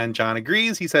 And John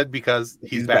agrees. He said because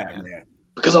he's Batman.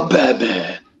 Because I'm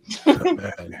Batman.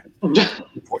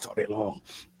 Reports all day long.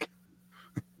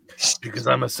 Because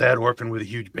I'm a sad orphan with a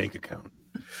huge bank account.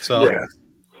 So,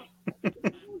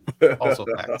 also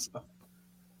facts.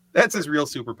 That's his real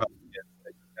superpower.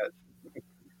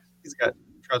 He's got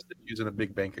trusted using a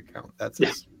big bank account. That's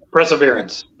his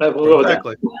perseverance.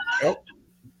 Exactly. Yep.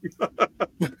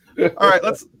 All right,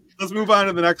 let's move on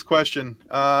to the next question.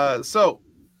 So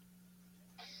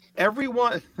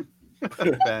everyone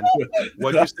Ben,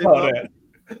 what'd you say?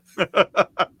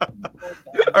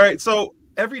 All right, so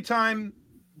every time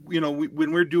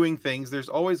when we're doing things, there's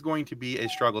always going to be a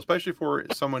struggle, especially for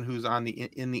someone who's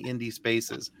in the indie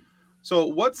spaces. So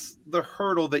what's the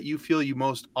hurdle that you feel you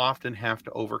most often have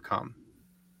to overcome?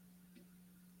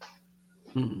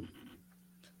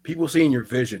 People seeing your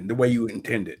vision the way you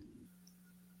intended.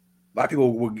 A lot of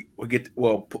people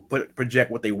will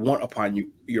project what they want upon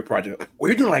your project. Well,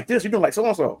 you're doing like this. You're doing like so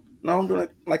and so. No, I'm doing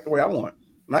it like the way I want.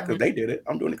 Not because they did it.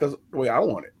 I'm doing it because the way I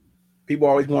want it. People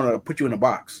always want to put you in a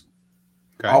box.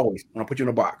 Okay. Always want to put you in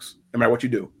a box, no matter what you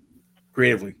do.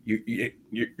 Creatively,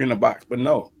 you're in a box. But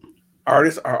no,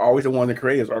 artists are always the ones. The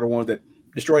creators are the ones that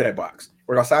destroy that box.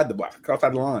 We're outside the box,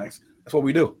 outside the lines. That's what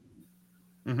we do.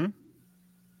 Mm-hmm.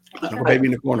 No baby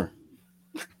in the corner.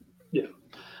 Yeah.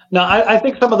 No, I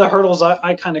think some of the hurdles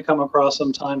I kind of come across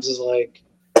sometimes is like,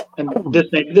 and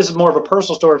this is more of a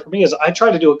personal story for me, is I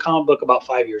tried to do a comic book about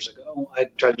 5 years ago. I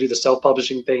tried to do the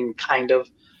self-publishing thing, kind of.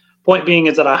 Point being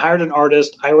is that I hired an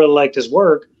artist. I really liked his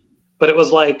work, but it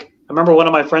was like, I remember one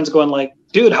of my friends going like,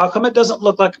 dude, how come it doesn't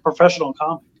look like a professional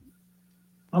comic?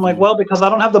 I'm like, well, because I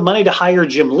don't have the money to hire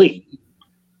Jim Lee.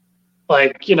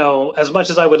 Like, as much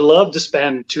as I would love to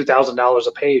spend $2,000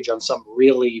 a page on some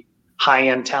really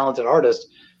high-end talented artist,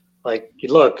 like,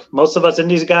 look, most of us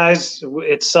indies guys,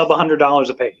 it's sub $100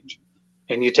 a page.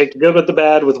 And you take the good with the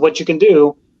bad with what you can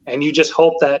do, and you just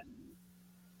hope that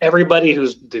everybody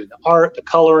who's doing the art, the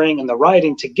coloring, and the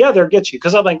writing together gets you.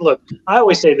 Because I'm like, look, I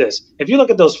always say this. If you look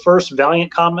at those first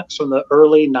Valiant comics from the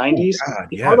early 90s,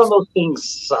 art on those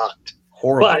things sucked.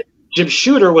 Horrible. But Jim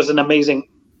Shooter was an amazing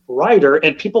writer,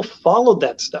 and people followed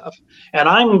that stuff. And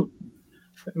I'm,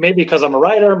 maybe because I'm a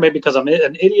writer, maybe because I'm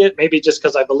an idiot, maybe just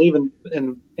because I believe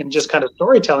in just kind of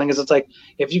storytelling, is it's like,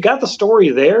 if you got the story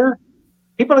there,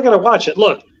 people are going to watch it.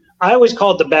 Look, I always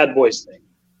call it the Bad Boys thing.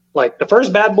 Like, the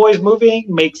first Bad Boys movie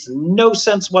makes no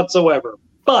sense whatsoever.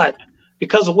 But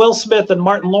because Will Smith and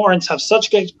Martin Lawrence have such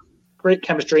great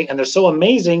chemistry and they're so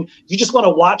amazing, you just want to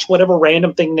watch whatever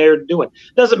random thing they're doing.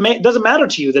 Doesn't matter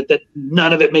to you that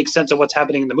none of it makes sense of what's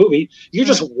happening in the movie. You're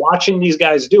just watching these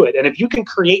guys do it. And if you can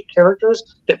create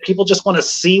characters that people just want to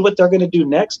see what they're going to do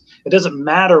next, it doesn't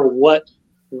matter what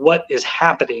is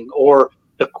happening or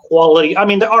the quality. I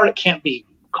mean, the art can't be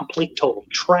complete total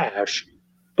trash,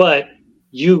 but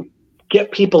you get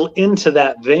people into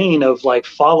that vein of like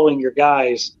following your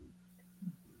guys,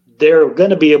 they're going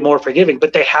to be more forgiving,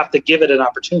 but they have to give it an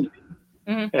opportunity.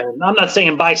 Mm-hmm. And I'm not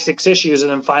saying buy 6 issues and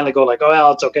then finally go like, oh,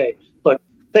 well, it's okay. But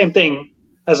same thing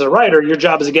as a writer, your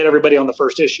job is to get everybody on the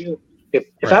first issue. If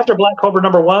after Black Cobra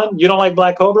 #1, you don't like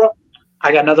Black Cobra,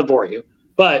 I got nothing for you.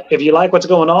 But if you like what's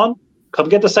going on, come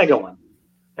get the second one.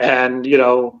 And,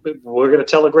 we're going to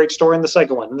tell a great story in the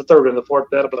second one, and the third one, the fourth,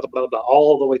 blah, blah, blah, blah,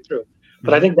 all the way through.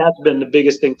 But I think that's been the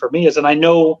biggest thing for me is, and I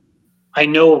know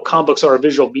comic books are a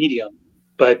visual medium,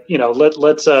 but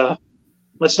let's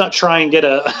not try and get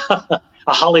a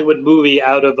a Hollywood movie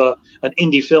out of an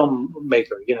indie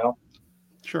filmmaker,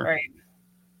 Sure. Right.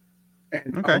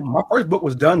 And, okay. My first book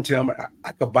was done, Tim.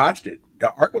 I botched it.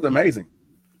 The art was amazing,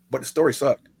 but the story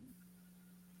sucked.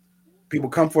 People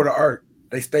come for the art;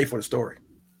 they stay for the story.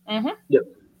 Mm-hmm. Yep.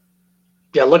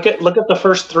 Yeah. Look at the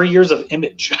first 3 years of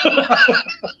Image.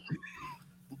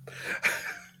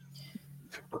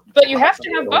 But you have to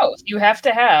have both. You have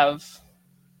to have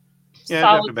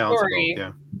solid balance story.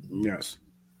 both, Yes.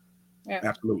 Yeah.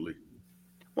 Absolutely.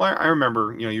 Well, I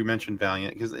remember, you mentioned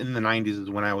Valiant because in the 90s is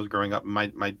when I was growing up.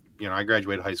 My I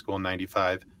graduated high school in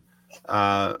 95.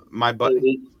 Yeah,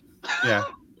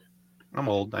 I'm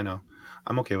old. I know.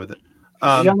 I'm okay with it.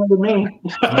 Younger than me.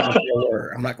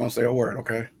 I'm not going to say a word.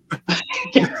 Okay.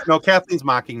 No, Kathleen's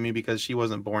mocking me because she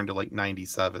wasn't born till like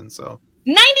 97. So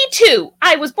 92.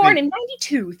 I was born in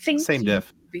 92. Same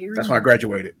diff. That's when I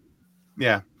graduated.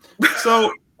 Yeah.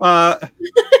 So, so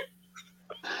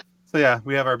yeah,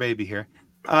 we have our baby here.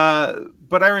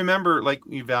 But I remember like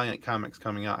Valiant comics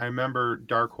coming out. I remember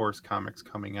Dark Horse comics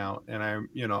coming out, and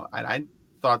I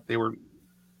thought they were,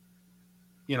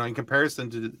 in comparison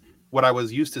to what I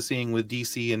was used to seeing with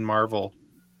DC and Marvel,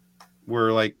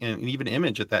 were like, and even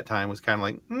Image at that time was kind of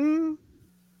like,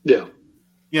 yeah,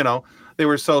 they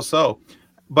were so.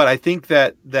 But I think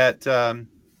that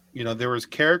there was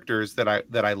characters that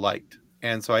I liked,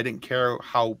 and so I didn't care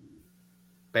how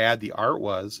bad the art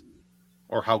was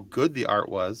or how good the art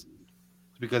was,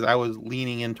 because I was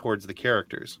leaning in towards the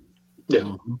characters. Yeah.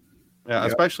 Mm-hmm. Yeah,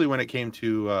 especially when it came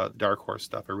to Dark Horse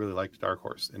stuff. I really liked Dark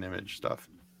Horse and Image stuff.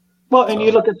 Well, and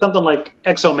you look at something like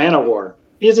Exo Manowar.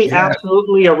 Is he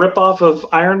absolutely a ripoff of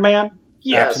Iron Man?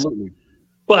 Yes. Absolutely.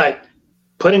 But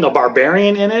putting a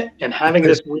barbarian in it and having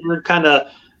this weird kind of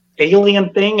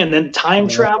alien thing and then time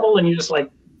travel, and you're just like,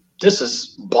 this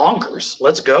is bonkers.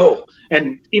 Let's go.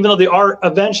 And even though the art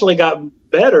eventually got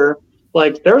better,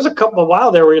 like there was a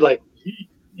while there where you're like,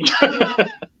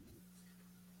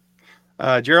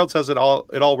 Gerald says it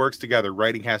all works together.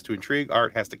 Writing has to intrigue,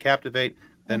 art has to captivate,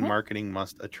 then marketing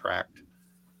must attract.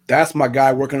 That's my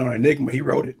guy working on Enigma. He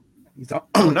wrote it. He's the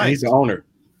owner.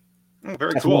 Oh,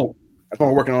 very cool. That's what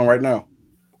we're working on right now.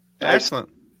 Excellent.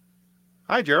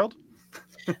 Hi, Gerald.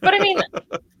 But I mean,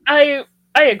 I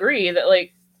agree that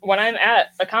like when I'm at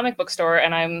a comic book store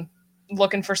and I'm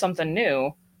looking for something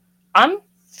new, I'm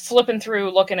flipping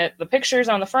through, looking at the pictures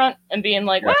on the front and being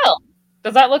like, well,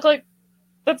 does that look like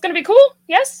that's going to be cool?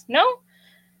 Yes? No?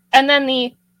 And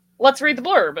then let's read the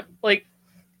blurb. Like,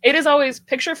 it is always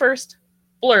picture first,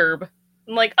 blurb.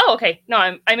 I'm like, oh, okay. No,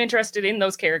 I'm interested in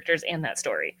those characters and that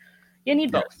story. You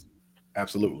need both.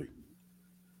 Absolutely.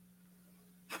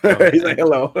 He's like,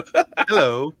 hello.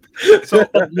 Hello. So,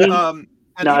 and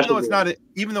No,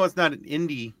 even though it's not an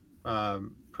indie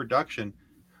production,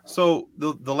 so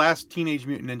the last Teenage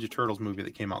Mutant Ninja Turtles movie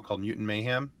that came out called Mutant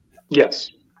Mayhem.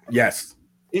 Yes. Yes.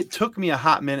 It took me a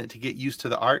hot minute to get used to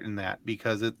the art in that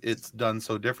because it's done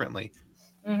so differently.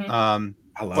 Mm-hmm.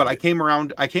 I love But it. I came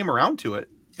around to it,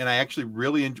 and I actually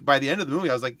really by the end of the movie,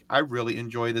 I was like, I really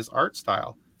enjoy this art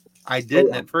style. I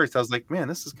didn't at first. I was like, man,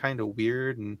 this is kind of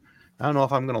weird, and I don't know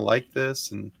if I'm gonna like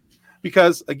this. And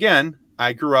because again,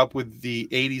 I grew up with the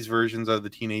 '80s versions of the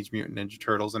Teenage Mutant Ninja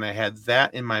Turtles, and I had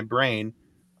that in my brain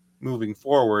moving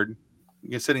forward,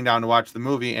 sitting down to watch the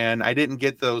movie, and I didn't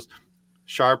get those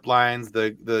sharp lines,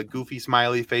 the goofy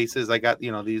smiley faces. I got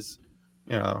these,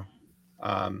 so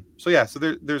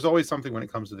there's always something when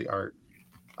it comes to the art.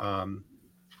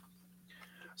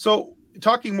 So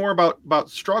talking more about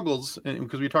struggles, and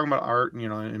because we're talking about art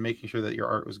and making sure that your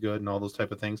art was good and all those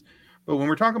type of things, but when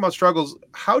we're talking about struggles,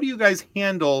 how do you guys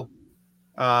handle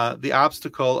the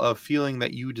obstacle of feeling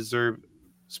that you deserve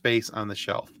space on the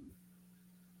shelf?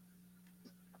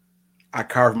 I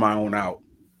carved my own out.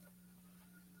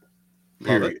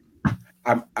 Love Period.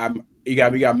 You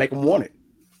gotta make them want it.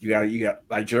 You got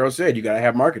like Gerald said, you gotta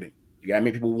have marketing. You gotta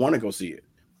make people want to go see it.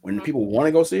 When people want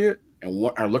to go see it and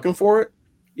are looking for it,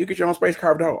 you get your own space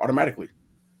carved out automatically.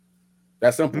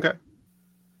 That's simple. Okay.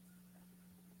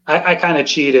 I kind of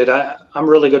cheated. I'm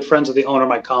really good friends with the owner of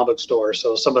my comic store,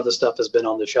 so some of the stuff has been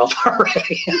on the shelf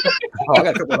already. I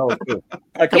got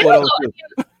a couple of those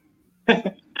too.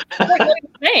 Like what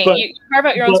you're saying, you carve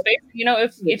out your own space.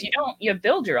 If you don't, you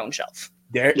build your own shelf.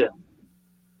 There.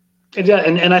 Yeah,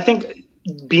 and I think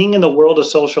being in the world of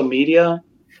social media,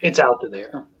 it's out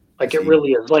there. Like it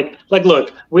really is. Like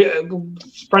look,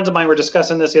 friends of mine were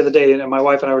discussing this the other day, and my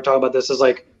wife and I were talking about this. Is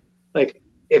like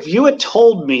if you had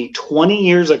told me 20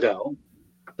 years ago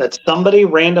that somebody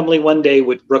randomly one day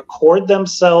would record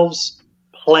themselves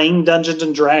playing Dungeons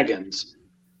and Dragons,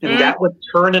 and that would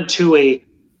turn into a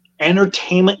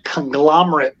entertainment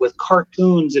conglomerate with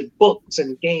cartoons and books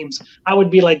and games, I would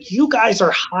be like, you guys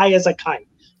are high as a kite.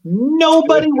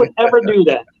 Nobody would ever do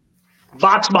that.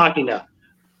 Vox Machina.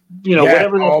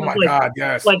 Whatever. Oh my God,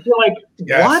 yes. Like you're like,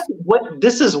 yes. What?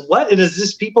 This is what? And is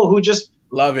this people who just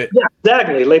love it? Yeah,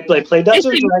 exactly. They play Dungeons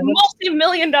and Dragons.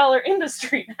 Multi-million-dollar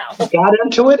industry now. Got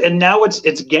into it, and now it's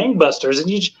gangbusters, and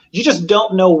you just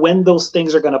don't know when those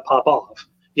things are going to pop off.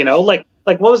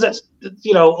 Like what was that?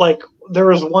 Like there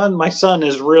was one. My son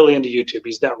is really into YouTube.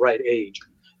 He's that right age,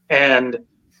 and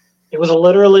it was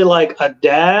literally like a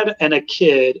dad and a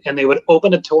kid, and they would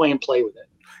open a toy and play with it.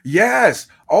 Yes.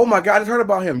 Oh my God, I heard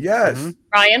about him. Yes. Mm-hmm.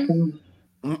 Ryan.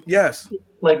 Yes.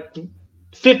 Like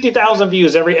 50,000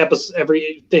 views every episode,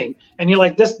 every thing, and you're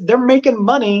like, this. They're making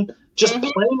money just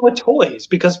playing with toys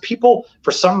because people,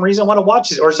 for some reason, want to watch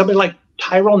this. Or somebody like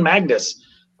Tyrone Magnus.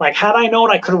 Like, had I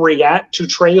known I could react to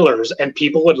trailers and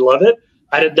people would love it,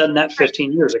 I'd have done that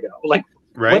 15 years ago. Like,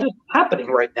 What is happening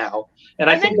right now? And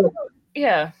I think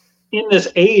in this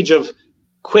age of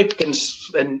quick and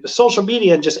social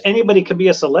media and just anybody can be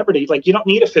a celebrity, like you don't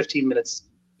need a 15 minutes.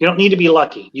 You don't need to be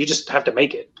lucky. You just have to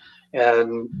make it.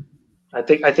 And I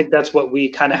think that's what we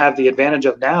kind of have the advantage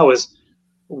of now is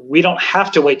we don't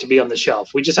have to wait to be on the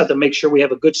shelf. We just have to make sure we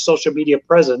have a good social media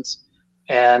presence,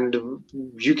 and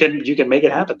you can make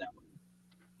it happen now.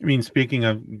 I mean, speaking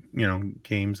of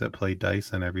games that play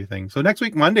dice and everything, so next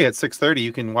week Monday at 6:30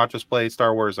 you can watch us play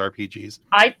Star Wars RPGs.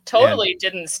 I totally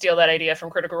didn't steal that idea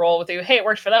from Critical Role with you. Hey, it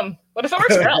worked for them. What if it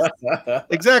works for us?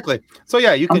 Exactly. So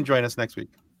yeah, you can join us next week.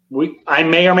 I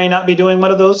may or may not be doing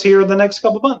one of those here in the next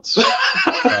couple months.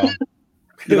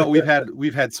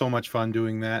 We've had so much fun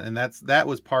doing that, and that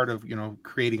was part of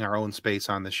creating our own space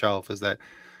on the shelf. Is that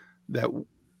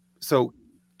so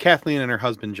Kathleen and her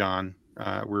husband John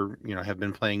have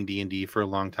been playing D&D for a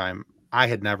long time. I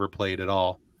had never played at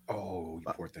all. Oh,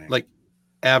 you poor thing. Like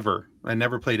ever. I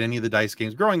never played any of the dice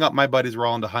games. Growing up, my buddies were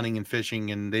all into hunting and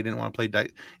fishing, and they didn't want to play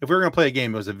dice. If we were going to play a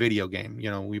game, it was a video game.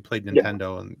 We played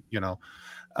Nintendo, and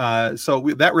so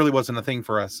that really wasn't a thing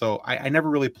for us. So I never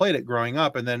really played it growing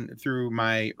up. And then through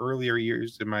my earlier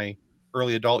years, in my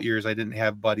early adult years, I didn't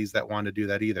have buddies that wanted to do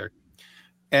that either.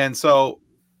 And so,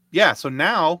 so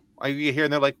now I get here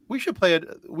and they're like, we should play an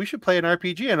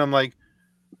RPG. And I'm like,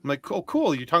 oh,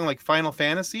 cool. You're talking like Final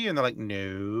Fantasy? And they're like,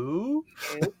 no.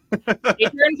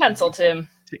 Get your pencil, Tim.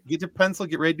 Get your pencil,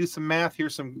 get ready to do some math.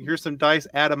 Here's some dice,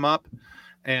 add them up.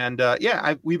 And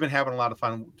we've been having a lot of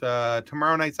fun.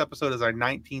 Tomorrow night's episode is our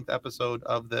 19th episode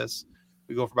of this.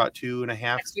 We go for about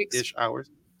 2.5-ish hours.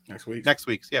 Next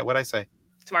week. Yeah, what'd I say?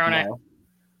 Tomorrow night.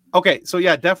 Okay, so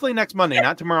yeah, definitely next Monday,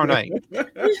 not tomorrow night.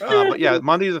 But yeah,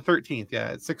 Monday the 13th.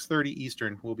 Yeah, at 6:30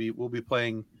 Eastern, we'll be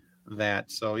playing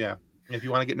that. So yeah, if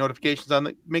you want to get notifications on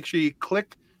it, make sure you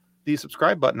click the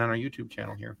subscribe button on our YouTube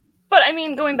channel here. But I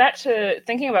mean, going back to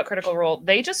thinking about Critical Role,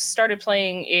 they just started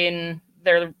playing in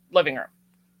their living room,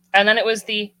 and then it was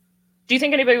do you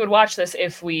think anybody would watch this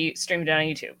if we streamed it on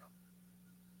YouTube?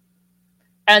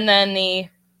 And then hey,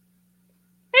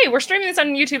 we're streaming this on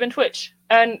YouTube and Twitch.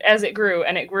 And as it grew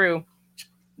and it grew,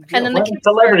 and then the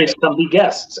celebrities come be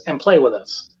guests and play with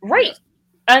us. Right.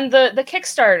 And the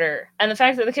Kickstarter, and the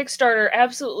fact that the Kickstarter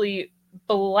absolutely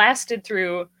blasted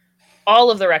through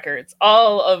all of the records,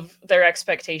 all of their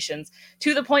expectations,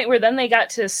 to the point where then they got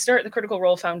to start the Critical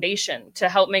Role Foundation to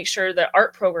help make sure that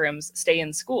art programs stay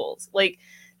in schools. Like,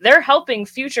 they're helping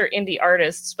future indie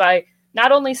artists by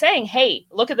not only saying, hey,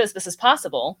 look at this is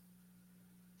possible,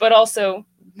 but also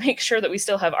make sure that we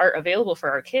still have art available for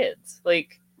our kids.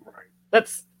 Like,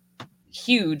 that's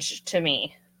huge to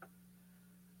me.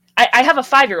 I have a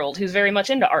 5-year-old who's very much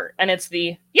into art, and it's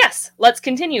yes, let's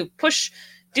continue, push,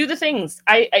 do the things.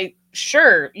 I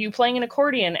sure, you playing an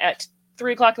accordion at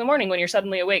 3 o'clock in the morning when you're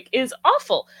suddenly awake is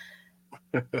awful.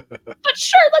 But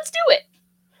sure, let's do it.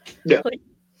 Yeah. Like,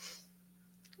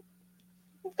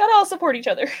 we've got to all support each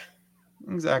other.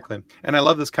 Exactly. And I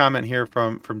love this comment here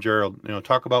from Gerald.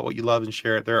 Talk about what you love and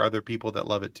share it. There are other people that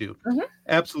love it too. Mm-hmm.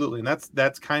 Absolutely. And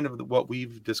that's kind of what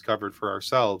we've discovered for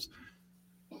ourselves,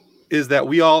 is that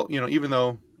we all, even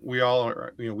though we all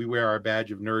are, we wear our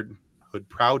badge of nerdhood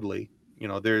proudly,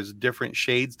 there's different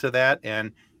shades to that.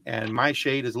 And my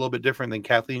shade is a little bit different than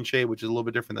Kathleen's shade, which is a little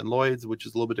bit different than Lloyd's, which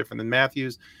is a little bit different than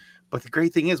Matthew's. But the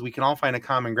great thing is we can all find a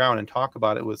common ground and talk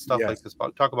about it with stuff like this,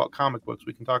 talk about comic books.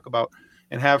 We can talk about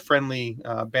and have friendly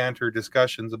banter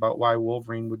discussions about why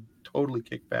Wolverine would totally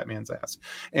kick Batman's ass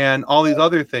and all these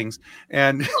other things.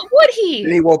 And would he?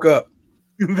 Then he woke up.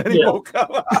 He woke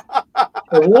up.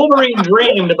 If Wolverine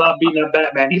dreamed about beating up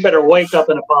Batman, he better wake up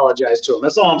and apologize to him.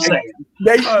 That's all I'm saying.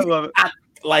 I love it. I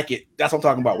like it. That's what I'm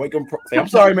talking about. Wake up. Say, I'm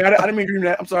sorry, man. I didn't mean to dream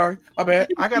that. I'm sorry. My bad.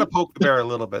 I got to poke the bear a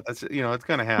little bit. That's it's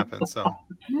going to happen. So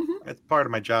it's part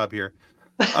of my job here.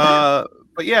 But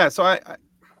yeah, so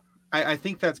I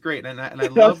think that's great, and I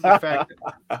love the fact.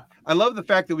 I love the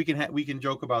fact that we can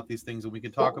joke about these things and we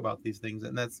can talk about these things,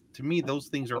 and that's, to me, those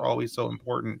things are always so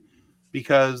important,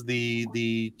 because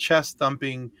the chest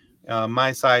thumping,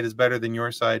 my side is better than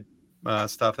your side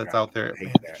stuff that's out there.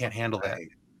 Man, I can't handle that.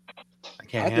 I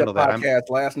can't handle that. I did a podcast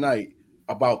last night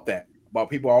about that, about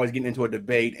people always getting into a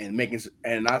debate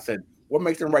and I said, what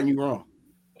makes them right and you wrong?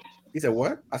 He said,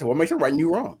 what? I said, what makes them right and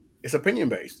you wrong? It's opinion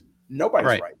based.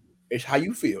 Nobody's right. It's how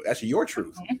you feel. That's your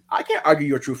truth. I can't argue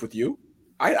your truth with you.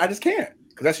 I just can't,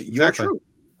 because that's your truth.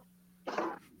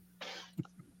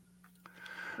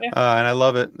 And I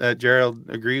love it that Gerald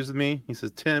agrees with me. He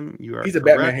says, Tim, he's a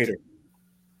Batman hater.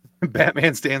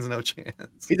 Batman stands no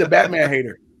chance. He's a Batman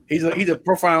hater. He's a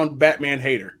profound Batman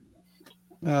hater.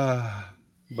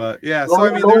 But yeah, well, so I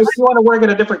mean, if you want to work at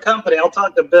a different company, I'll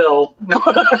talk to Bill. The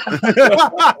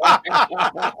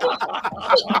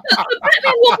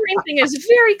Batman Wolverine thing is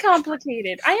very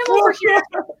complicated. I'm over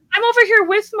here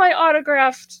with my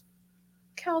autographed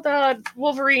Caldad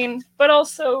Wolverine, but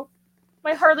also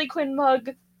my Harley Quinn mug,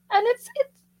 and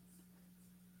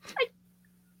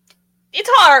it's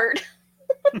hard.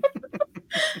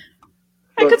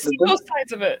 I could see both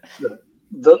sides of it.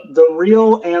 The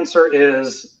real answer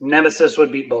is Nemesis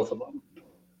would beat both of them.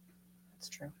 That's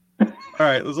true. All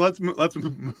right, let's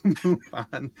move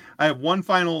on. I have one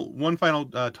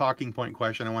final talking point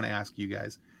question I want to ask you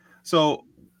guys. So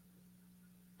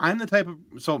I'm the type of,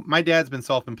 my dad's been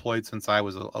self-employed since I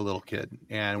was a little kid,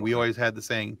 and we always had the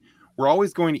saying, we're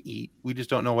always going to eat. We just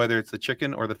don't know whether it's the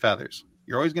chicken or the feathers.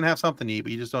 You're always going to have something to eat,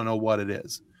 but you just don't know what it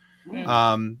is.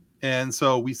 And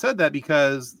so we said that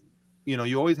because,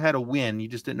 you always had a win. You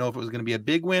just didn't know if it was going to be a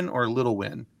big win or a little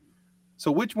win. So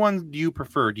which one do you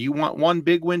prefer? Do you want one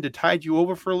big win to tide you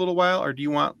over for a little while, or do you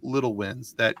want little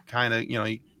wins that kind of,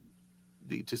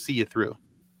 to see you through?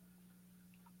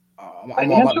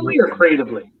 Financially or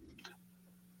creatively?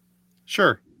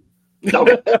 Sure.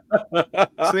 Okay.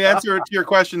 So the answer to your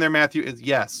question there, Matthew, is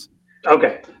yes.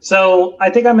 Okay. So I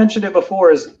think I mentioned it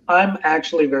before, is I'm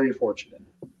actually very fortunate,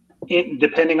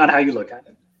 depending on how you look at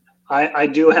it. I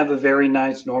do have a very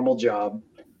nice normal job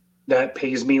that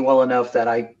pays me well enough that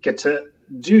I get to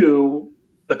do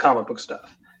the comic book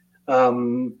stuff. I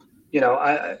don't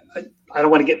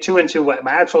want to get too into what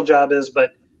my actual job is,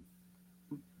 but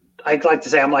I'd like to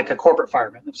say I'm like a corporate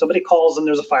fireman. If somebody calls and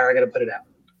there's a fire, I got to put it out.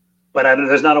 But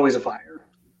there's not always a fire.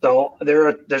 So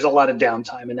there's a lot of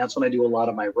downtime, and that's when I do a lot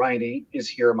of my writing is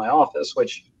here in my office,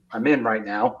 which I'm in right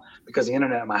now because the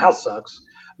internet at my house sucks.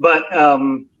 But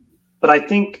I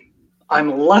think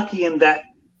I'm lucky in that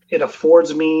it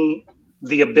affords me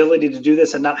the ability to do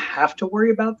this and not have to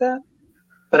worry about that.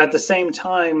 But at the same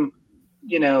time,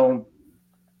 you know,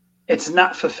 it's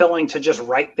not fulfilling to just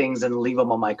write things and leave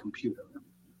them on my computer.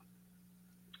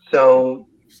 So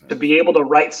to be able to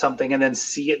write something and then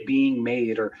see it being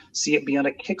made or see it be on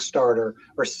a Kickstarter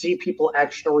or see people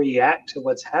actually react to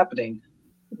what's happening,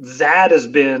 that has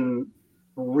been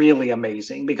really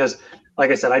amazing because,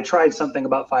 like I said, I tried something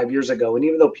about 5 years ago, and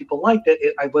even though people liked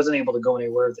it, I wasn't able to go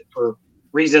anywhere with it for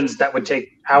reasons that would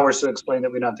take hours to explain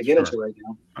that we don't have to get into right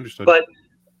now. Understood. But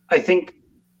I think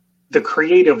the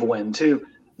creative win too,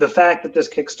 the fact that this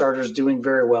Kickstarter is doing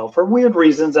very well for weird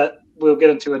reasons that we'll get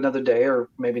into another day or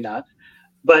maybe not.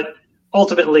 But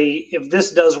ultimately, if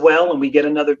this does well and we get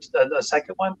a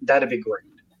second one, that'd be great.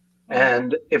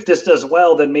 And if this does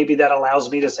well, then maybe that allows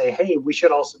me to say, hey, we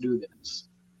should also do this.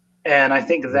 And I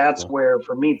think that's where,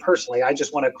 for me personally, I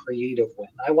just want a creative win.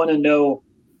 I want to know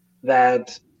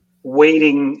that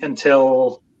waiting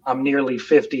until I'm nearly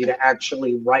 50 to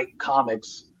actually write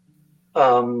comics,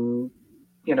 you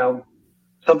know,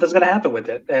 something's going to happen with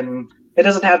it. And it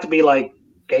doesn't have to be like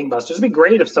gangbusters. It'd be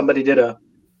great if somebody did a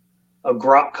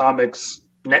Grok Comics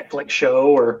Netflix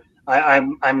show, or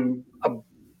I'm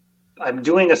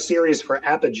doing a series for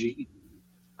Apogee.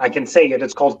 I can say it.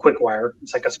 It's called Quickwire.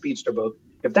 It's like a speedster book.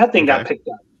 If that thing got picked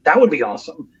up, that would be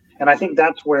awesome. And I think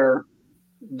that's where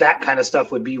that kind of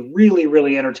stuff would be really,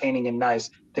 really entertaining and nice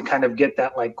to kind of get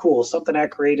that, like, cool, something that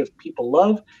creative people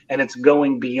love, and it's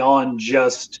going beyond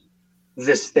just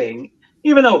this thing.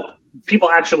 Even though people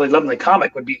actually love the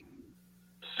comic would be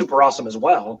super awesome as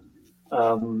well.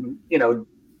 You know,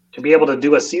 to be able to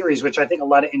do a series, which I think a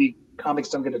lot of indie comics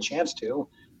don't get a chance to.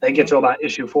 They get to about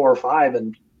issue 4 or 5,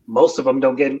 and most of them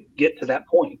don't get to that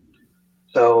point.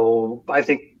 So I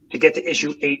think to get to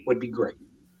issue 8 would be great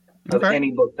of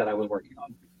any book that I was working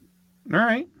on. All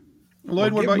right.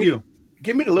 Lloyd, what about you?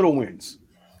 Give me the little wins.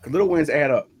 Because little wins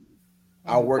add up.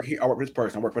 I'll work here, I work for this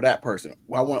person, I work for that person.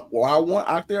 What I want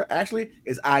out there actually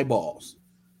is eyeballs.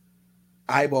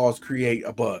 Eyeballs create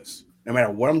a buzz. No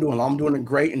matter what I'm doing it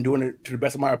great and doing it to the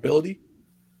best of my ability.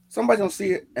 Somebody's gonna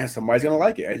see it and somebody's gonna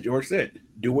like it. As George said,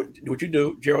 do what you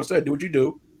do. Gerald said, do what you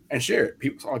do and share it.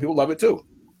 People love it too.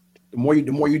 The more you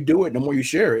do it, the more you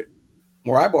share it,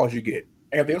 more eyeballs you get.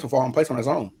 Everything else will fall in place on its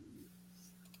own.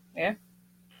 Yeah.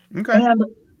 Okay. And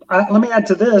let me add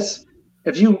to this: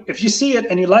 if you see it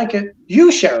and you like it,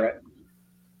 you share it.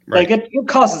 Right. Like it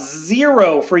costs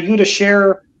 $0 for you to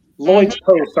share Lloyd's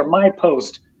post or my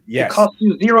post. Yes. It costs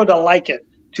you $0 to like it,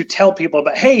 to tell people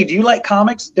about, hey, do you like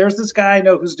comics? There's this guy I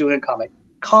know who's doing a comic.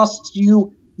 Costs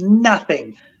you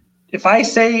nothing. If I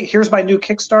say, here's my new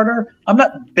Kickstarter, I'm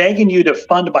not begging you to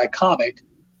fund my comic.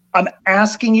 I'm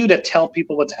asking you to tell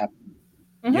people what's happening.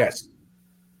 Mm-hmm. Yes.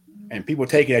 And people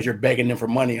take it as you're begging them for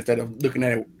money instead of looking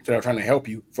at it, instead of trying to help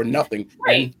you for nothing.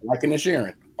 Right. And liking and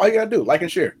sharing. All you got to do, like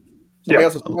and share. Somebody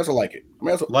else will like it.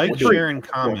 Like, share, and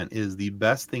comment is the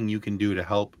best thing you can do to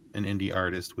help an indie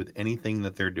artist with anything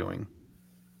that they're doing.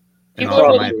 People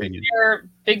in will my opinion. share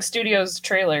big studios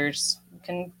trailers. You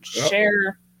can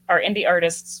share our indie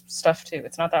artists stuff too.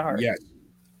 It's not that hard. Yes,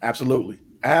 absolutely.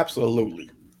 Absolutely.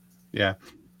 Yeah.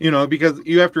 You know, because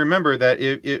you have to remember that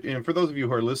and for those of you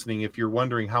who are listening, if you're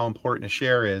wondering how important a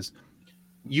share is,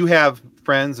 you have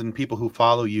friends and people who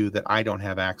follow you that I don't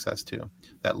have access to,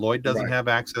 that Lloyd doesn't have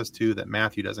access to, that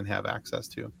Matthew doesn't have access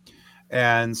to.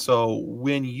 And so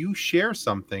when you share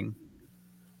something,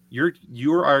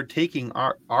 you are taking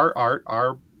our art,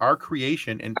 our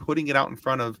creation, and putting it out in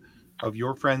front of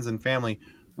your friends and family,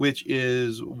 which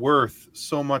is worth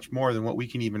so much more than what we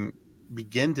can even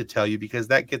begin to tell you, because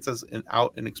that gets us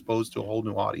out and exposed to a whole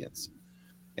new audience.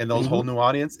 And those whole new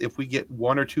audience, if we get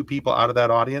 1 or 2 people out of that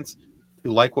audience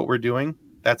who like what we're doing,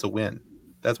 that's a win.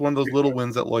 That's one of those little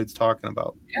wins that Lloyd's talking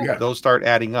about. Yeah. Those start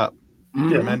adding up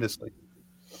tremendously.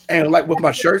 And like with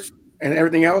my shirts and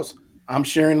everything else, I'm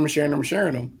sharing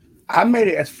them. I made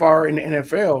it as far in the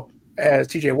NFL as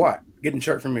TJ Watt getting a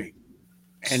shirt from me.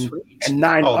 And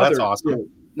 9 that's other awesome.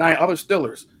 9 other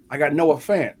Steelers. I got Noah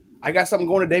Fant. I got something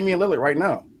going to Damian Lillard right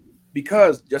now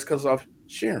because of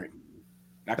sharing.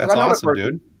 Now, that's awesome,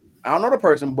 dude. I don't know the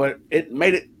person, but it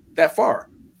made it that far.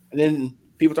 And then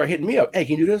people start hitting me up. Hey,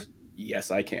 can you do this?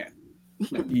 Yes, I can.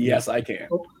 Yes, I can.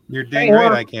 You're dang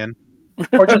right, I can.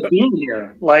 Or just being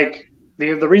here. Like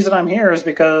the reason I'm here is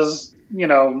because, you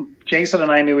know, Jason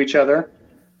and I knew each other,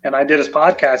 and I did his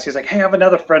podcast. He's like, hey, I have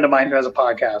another friend of mine who has a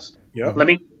podcast. Yeah.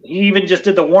 He even just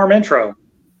did the warm intro.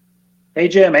 Hey,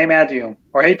 Jim. Hey, Matthew.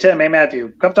 Or hey, Tim. Hey,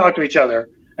 Matthew. Come talk to each other.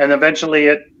 And eventually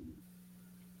it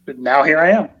now here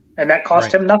I am. And that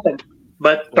cost him nothing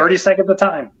but 30 seconds of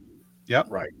time. Yep.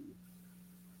 Right.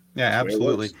 Yeah,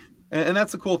 absolutely. And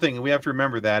that's the cool thing. And we have to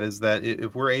remember that is that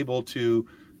if we're able to,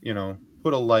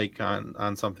 put a like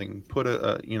on something, put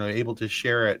able to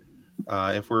share it.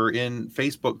 If we're in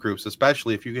Facebook groups,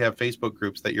 especially if you have Facebook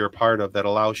groups that you're a part of that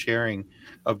allow sharing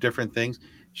of different things,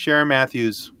 share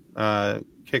Matthew's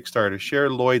Kickstarter, share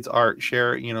Lloyd's art,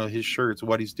 share, his shirts,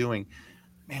 what he's doing.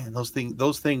 Man,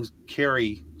 those things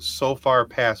carry so far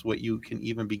past what you can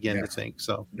even begin to think.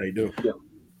 So they do. Yeah.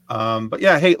 But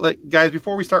yeah, hey, guys,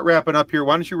 before we start wrapping up here,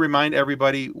 why don't you remind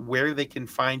everybody where they can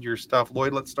find your stuff?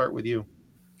 Lloyd, let's start with you.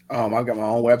 I've got my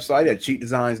own website at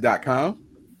cheatdesigns.com.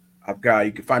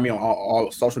 You can find me on all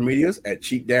social medias at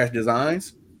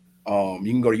cheat-designs. You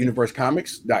can go to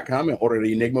universecomics.com and order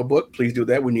the Enigma book. Please do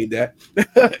that. We need that.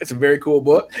 It's a very cool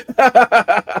book.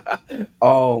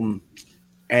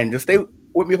 And just stay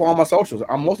with me for all my socials.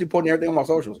 I'm mostly putting everything on my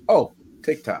socials. Oh,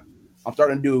 TikTok. I'm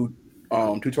starting to do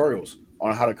tutorials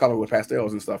on how to color with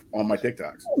pastels and stuff on my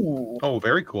TikToks. Ooh. Oh,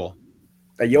 very cool.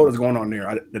 That Yoda's going on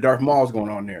there. The Darth Maul's going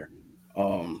on there.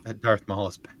 That Darth Maul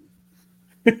is.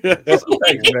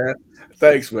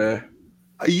 Thanks, man.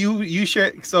 You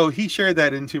share. So he shared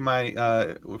that into my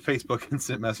Facebook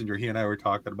Instant Messenger. He and I were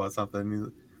talking about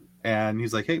something, and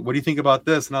he's like, "Hey, what do you think about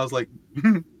this?" And I was like,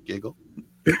 "Giggle."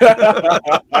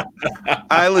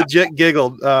 I legit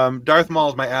giggled. Darth Maul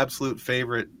is my absolute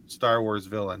favorite Star Wars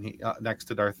villain. He next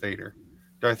to Darth Vader.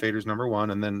 Darth Vader's number one,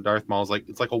 and then Darth Maul's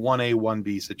it's like a 1A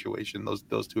 1B situation.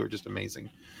 Those two are just amazing.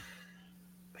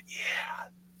 But yeah,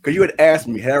 because you had asked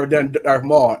me, have I ever done Darth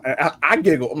Maul? And I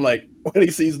giggle. I'm like, when he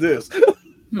sees this,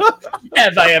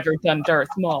 have I ever done Darth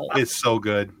Maul? It's so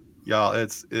good, y'all.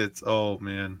 It's oh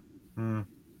man.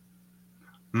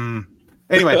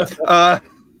 Anyway,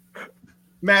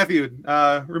 Matthew,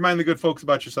 remind the good folks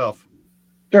about yourself.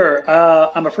 Sure.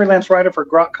 I'm a freelance writer for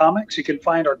Grok Comics. You can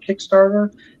find our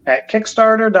Kickstarter at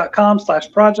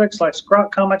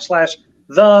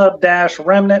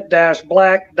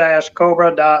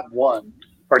kickstarter.com/projects/the-remnant-black-cobra.1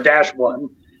 or -1.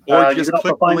 Or just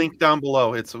click the link down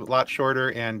below. It's a lot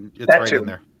shorter and it's right in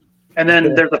there. And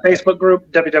then there's a Facebook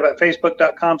group,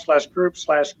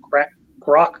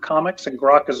 www.facebook.com/group/Grok Comics, and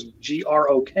Grok is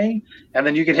GROK. And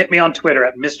then you can hit me on Twitter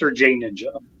at Mr. J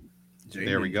Ninja.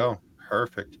 There we go.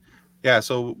 Perfect. Yeah,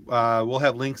 so we'll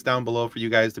have links down below for you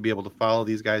guys to be able to follow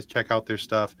these guys, check out their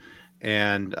stuff,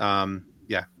 and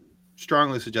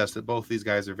strongly suggest that both these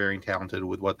guys are very talented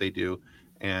with what they do,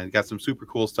 and got some super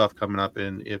cool stuff coming up.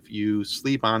 And if you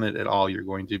sleep on it at all, you're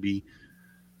going to be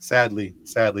sadly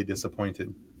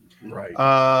disappointed. Right.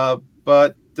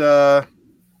 But you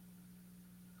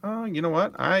know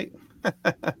what? I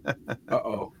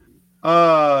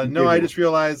just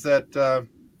realized that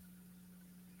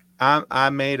I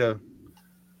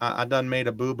done made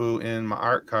a boo-boo in my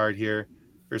art card here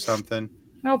or something.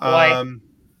 Oh boy.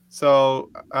 So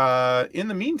in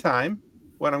the meantime,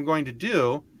 what I'm going to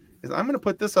do is I'm going to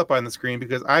put this up on the screen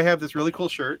because I have this really cool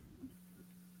shirt.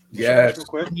 Yes. Real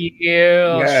quick.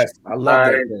 Yes. I love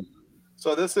that.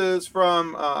 So this is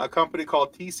from a company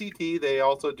called TCT. They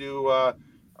also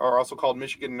are also called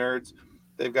Michigan Nerds.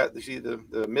 They've got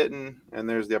the mitten, and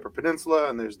there's the Upper Peninsula,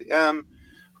 and there's the M.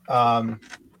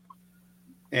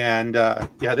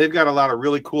 They've got a lot of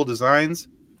really cool designs.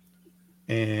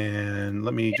 And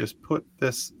let me just put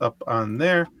this up on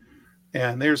there.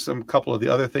 And there's some couple of the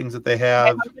other things that they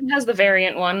have. My husband has the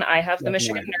variant one. I have the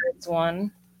Michigan Nerds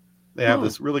one. They have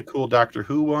this really cool Doctor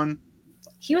Who one.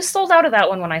 He was sold out of that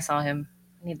one when I saw him.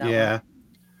 I need that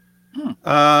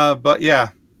one. But yeah,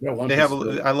 they have.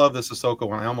 I love this Ahsoka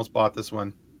one. I almost bought this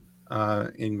one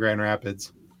in Grand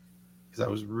Rapids because I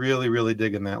was really, really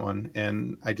digging that one,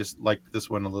 and I just liked this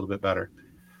one a little bit better.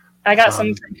 I got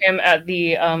some from him at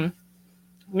the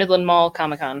Midland Mall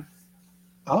Comic-Con.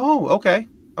 Oh, okay.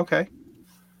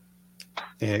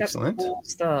 Excellent. Cool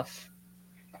stuff.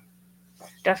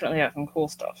 Definitely got some cool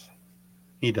stuff.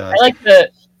 He does. I like the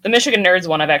Michigan Nerds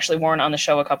one. I've actually worn on the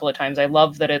show a couple of times. I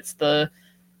love that it's the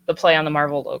play on the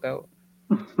Marvel logo.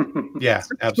 Yeah,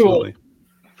 absolutely.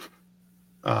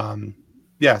 Cool.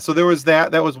 So there was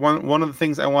that. That was one of the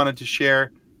things I wanted to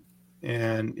share.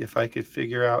 And if I could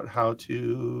figure out how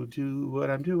to do what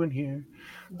I'm doing here.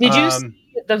 Did you see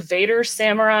the Vader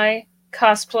Samurai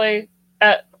cosplay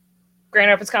at Grand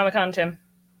Rapids Comic-Con, Tim?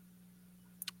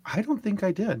 I don't think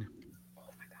I did. Oh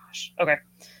my gosh. Okay.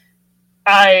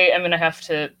 I am going to have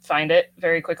to find it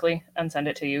very quickly and send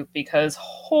it to you because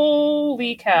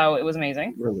holy cow, it was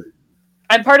amazing. Really?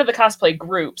 I'm part of the cosplay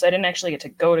groups. I didn't actually get to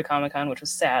go to Comic-Con, which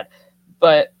was sad,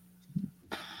 but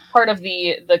part of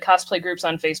the cosplay groups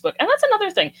on Facebook. And that's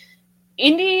another thing.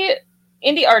 Indie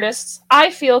indie artists.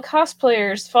 I feel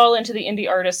cosplayers fall into the indie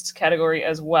artists category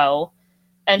as well,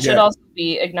 and should also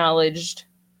be acknowledged.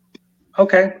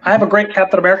 Okay, I have a great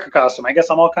Captain America costume. I guess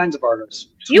I'm all kinds of artists.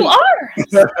 You are.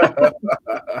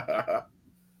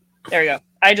 There you go.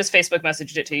 I just Facebook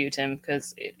messaged it to you, Tim,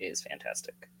 because it is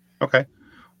fantastic. Okay,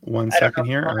 1 second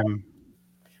here.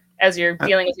 As you're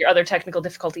dealing with your other technical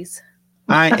difficulties.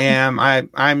 I am.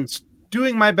 I'm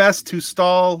doing my best to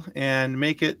stall and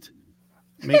make it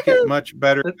much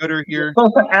better here.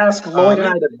 I'm supposed to ask Lloyd and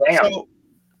I to dance.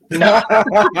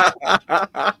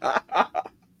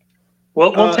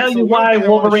 We'll tell you why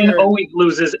Wolverine always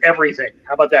loses everything.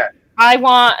 How about that? I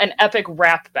want an epic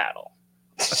rap battle.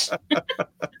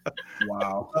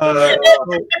 Wow.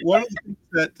 One of the things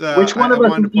that which one of us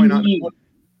wanted to point out.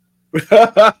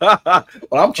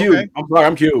 Well, I'm cute. Okay. I'm sorry,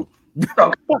 I'm cute.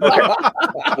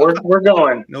 We're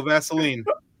going. No Vaseline.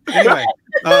 Anyway.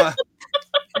 How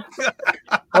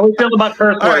we feel about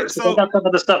curse words? So, we got some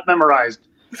of the stuff memorized.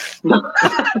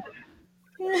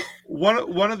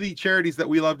 One of the charities that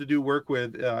we love to do work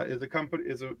with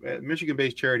is a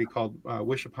Michigan-based charity called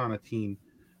Wish Upon a Teen,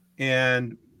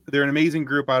 and they're an amazing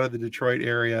group out of the Detroit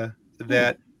area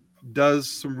that does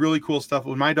some really cool stuff.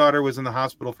 When my daughter was in the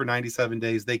hospital for 97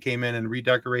 days, they came in and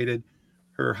redecorated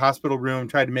her hospital room,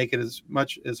 tried to make it as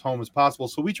much as home as possible.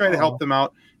 So we try to help them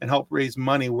out and help raise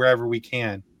money wherever we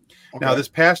can. Okay. Now, this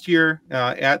past year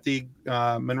at the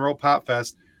Monroe Pop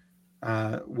Fest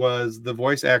was the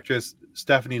voice actress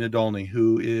Stephanie Nadolny,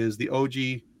 who is the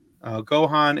OG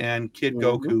Gohan and Kid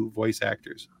Goku voice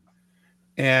actors.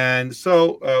 And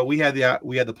so we had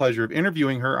the pleasure of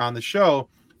interviewing her on the show.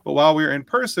 But while we were in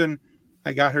person,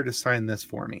 I got her to sign this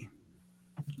for me.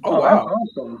 Oh, wow.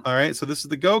 Awesome. All right. So this is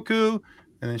the Goku.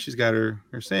 And then she's got her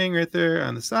saying right there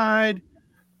on the side.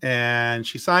 And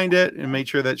she signed it and made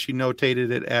sure that she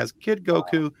notated it as Kid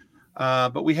Goku.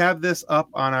 But we have this up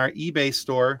on our eBay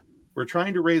store. We're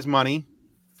trying to raise money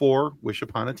for Wish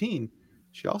Upon a Teen.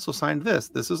 She also signed this.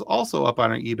 This is also up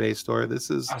on our eBay store. This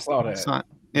is I saw that.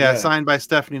 Signed by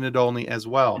Stephanie Nadolny as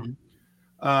well. Mm-hmm.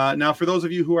 Now, for those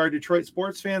of you who are Detroit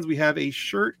sports fans, we have a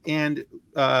shirt and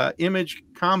image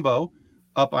combo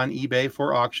up on eBay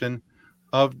for auction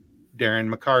of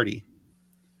Darren McCarty.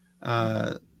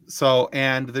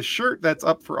 And the shirt that's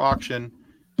up for auction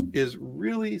is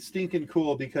really stinking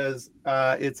cool because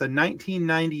it's a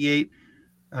 1998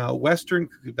 Western.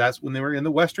 That's when they were in the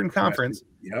Western Conference.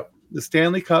 Yep. The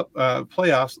Stanley Cup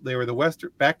playoffs. They were the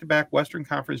back-to-back Western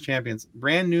Conference champions,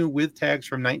 brand new with tags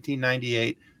from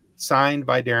 1998. Signed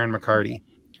by Darren McCarty.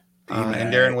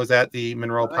 And Darren was at the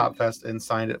Monroe Pop Fest and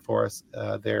signed it for us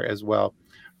there as well.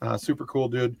 Super cool,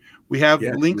 dude. We have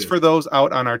links for those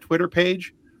out on our Twitter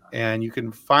page, and you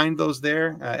can find those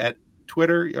there at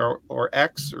Twitter or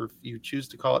X, or if you choose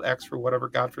to call it X for whatever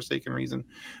godforsaken reason.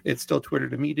 It's still Twitter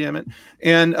to me, damn it.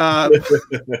 And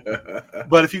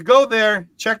but if you go there,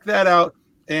 check that out,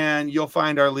 and you'll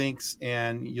find our links,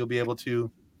 and you'll be able to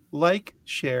like,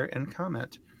 share, and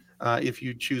comment. If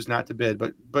you choose not to bid,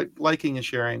 but liking and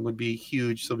sharing would be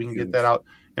huge, so we can get that out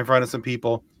in front of some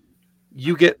people.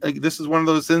 You get this is one of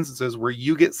those instances where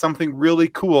you get something really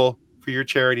cool for your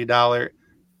charity dollar,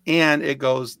 and it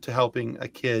goes to helping a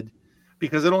kid,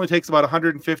 because it only takes about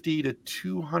 150 to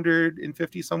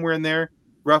 250 somewhere in there,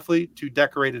 roughly, to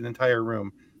decorate an entire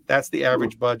room. That's the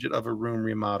average budget of a room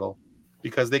remodel,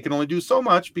 because they can only do so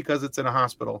much because it's in a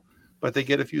hospital. But they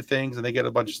get a few things, and they get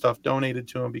a bunch of stuff donated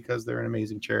to them because they're an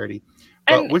amazing charity.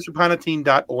 But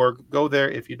wishuponateen.org, go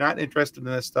there if you're not interested in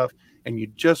this stuff and you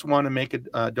just want to make a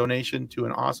donation to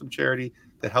an awesome charity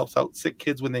that helps out sick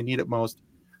kids when they need it most.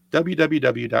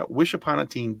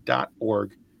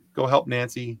 www.wishuponateen.org. Go help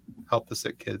Nancy help the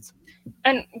sick kids.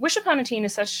 And Wish Upon a Teen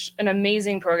is such an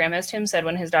amazing program. As Tim said,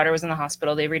 when his daughter was in the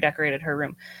hospital, they redecorated her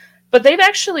room. But they've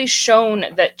actually shown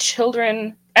that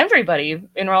children, everybody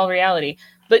in all reality,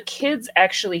 but kids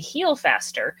actually heal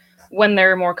faster when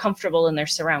they're more comfortable in their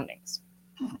surroundings.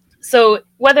 So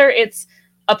whether it's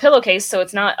a pillowcase, so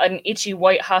it's not an itchy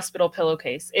white hospital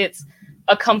pillowcase, it's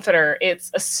a comforter,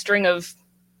 it's a string of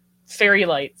fairy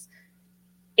lights,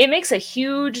 it makes a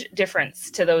huge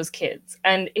difference to those kids.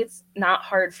 And it's not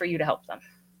hard for you to help them.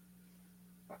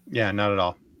 Yeah, not at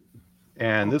all.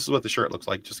 And this is what the shirt looks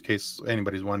like, just in case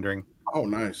anybody's wondering. Oh,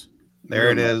 nice.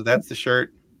 There it is. That's the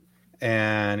shirt.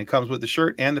 And it comes with the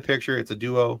shirt and the picture. It's a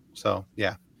duo. So,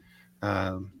 yeah.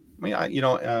 When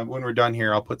we're done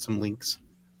here, I'll put some links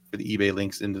for the eBay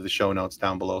links into the show notes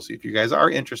down below. So if you guys are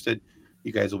interested,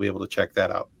 you guys will be able to check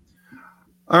that out.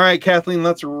 All right, Kathleen,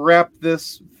 let's wrap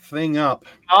this thing up.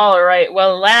 All right.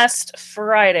 Well, last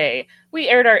Friday, we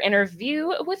aired our interview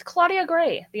with Claudia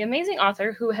Gray, the amazing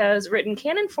author who has written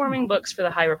canon-forming books for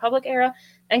the High Republic era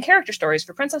and character stories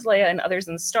for Princess Leia and others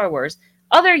in Star Wars,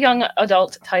 other young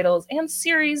adult titles, and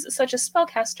series such as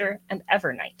Spellcaster and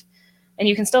Evernight. And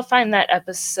you can still find that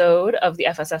episode of the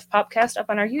FSF PopCast up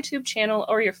on our YouTube channel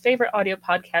or your favorite audio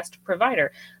podcast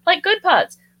provider, like Good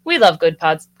Pods. We love Good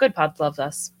Pods. Good Pods loves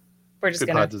us. Good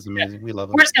Pods is amazing. We love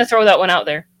it. We're just going to throw that one out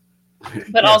there.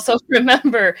 But also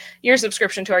remember, your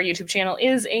subscription to our YouTube channel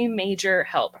is a major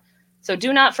help. So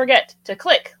do not forget to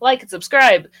click, like, and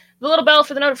subscribe. The little bell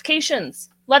for the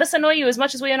notifications. Let us annoy you as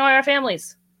much as we annoy our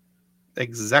families.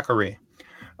 Exactly.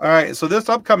 All right. So this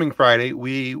upcoming Friday,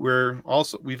 we've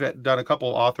done a couple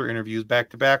author interviews back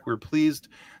to back. We're pleased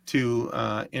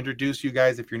to introduce you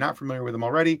guys, if you're not familiar with them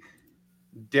already,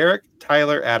 Derek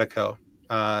Tyler Attico.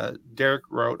 Derek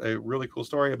wrote a really cool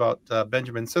story about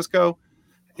Benjamin Sisko.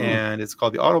 And it's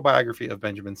called The Autobiography of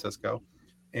Benjamin Sisko.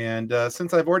 And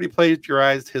since I've already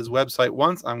plagiarized his website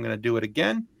once, I'm going to do it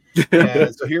again.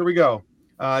 And so here we go.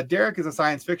 Derek is a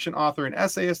science fiction author, and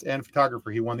essayist, and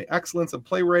photographer. He won the Excellence in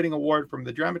Playwriting Award from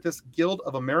the Dramatists Guild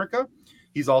of America.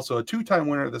 He's also a 2-time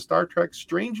winner of the Star Trek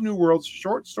Strange New Worlds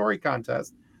Short Story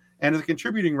Contest, and is a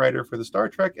contributing writer for the Star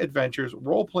Trek Adventures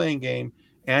role-playing game,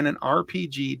 and an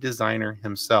RPG designer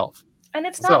himself. And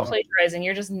it's not plagiarizing.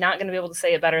 You're just not going to be able to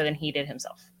say it better than he did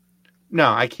himself. No,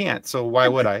 I can't. So why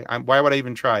would I? Why would I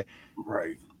even try?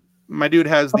 Right. My dude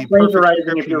has the perfect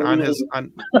description on his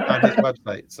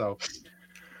website. So,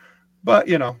 but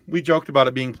we joked about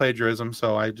it being plagiarism,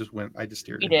 so I just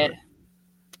steered. You did.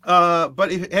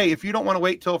 But if you don't want to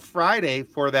wait till Friday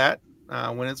for that,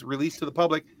 when it's released to the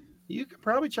public, you can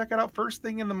probably check it out first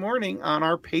thing in the morning on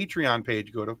our Patreon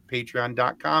page. Go to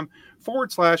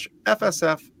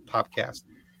patreon.com/FSF PopCast.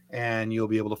 And you'll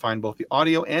be able to find both the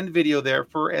audio and video there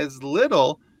for as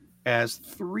little as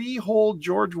 3 whole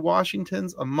George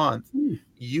Washingtons a month.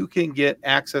 You can get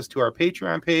access to our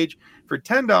Patreon page. For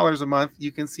 $10 a month,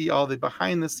 you can see all the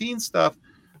behind the scenes stuff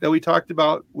that we talked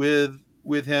about with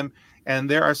him. And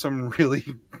there are some really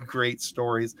great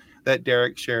stories that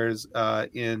Derek shares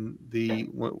in the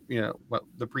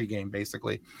pregame,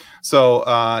 basically.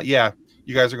 So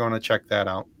you guys are going to check that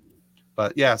out.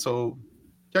 But so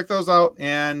check those out.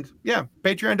 And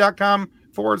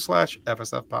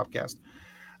patreon.com/FSF PopCast.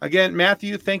 Again,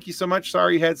 Matthew, thank you so much.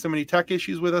 Sorry you had so many tech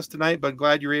issues with us tonight, but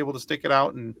glad you were able to stick it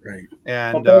out and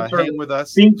hang with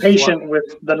us. Being patient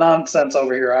with the nonsense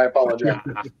over here. I apologize.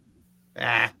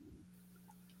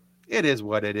 It is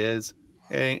what it is.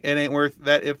 It ain't worth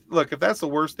that. If that's the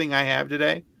worst thing I have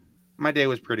today, my day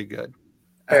was pretty good.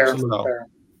 Fair. So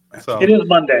it is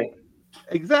Monday.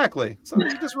 Exactly. So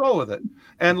just roll with it.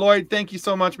 And Lloyd, thank you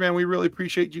so much, man. We really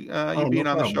appreciate you being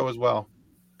on the show as well.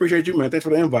 Appreciate you, man. Thanks for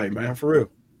the invite, man. For real.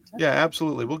 Yeah,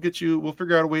 absolutely. We'll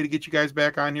figure out a way to get you guys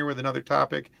back on here with another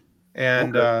topic,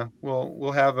 and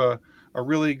we'll have a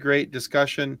really great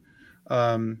discussion,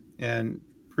 and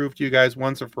prove to you guys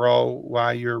once and for all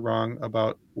why you're wrong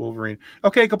about Wolverine.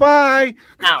 Okay, goodbye.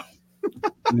 No.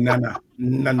 No.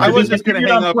 I was just going to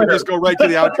hang up and just go right to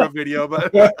the outro video, but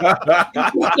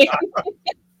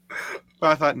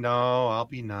I thought, no, I'll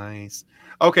be nice.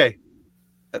 Okay,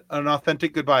 an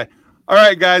authentic goodbye. All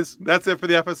right, guys, that's it for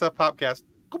the FSF PopCast.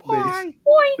 Goodbye.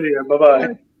 See ya.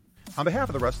 Bye-bye. On behalf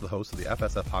of the rest of the hosts of the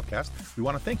FSF PopCast, we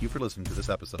want to thank you for listening to this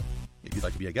episode. If you'd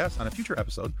like to be a guest on a future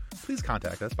episode, please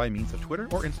contact us by means of Twitter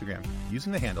or Instagram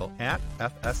using the handle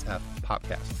 @FSF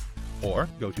PopCast. Or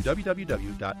go to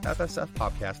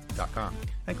www.fsfpopcast.com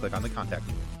and click on the contact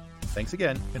link. Thanks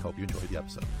again, and hope you enjoyed the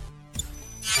episode.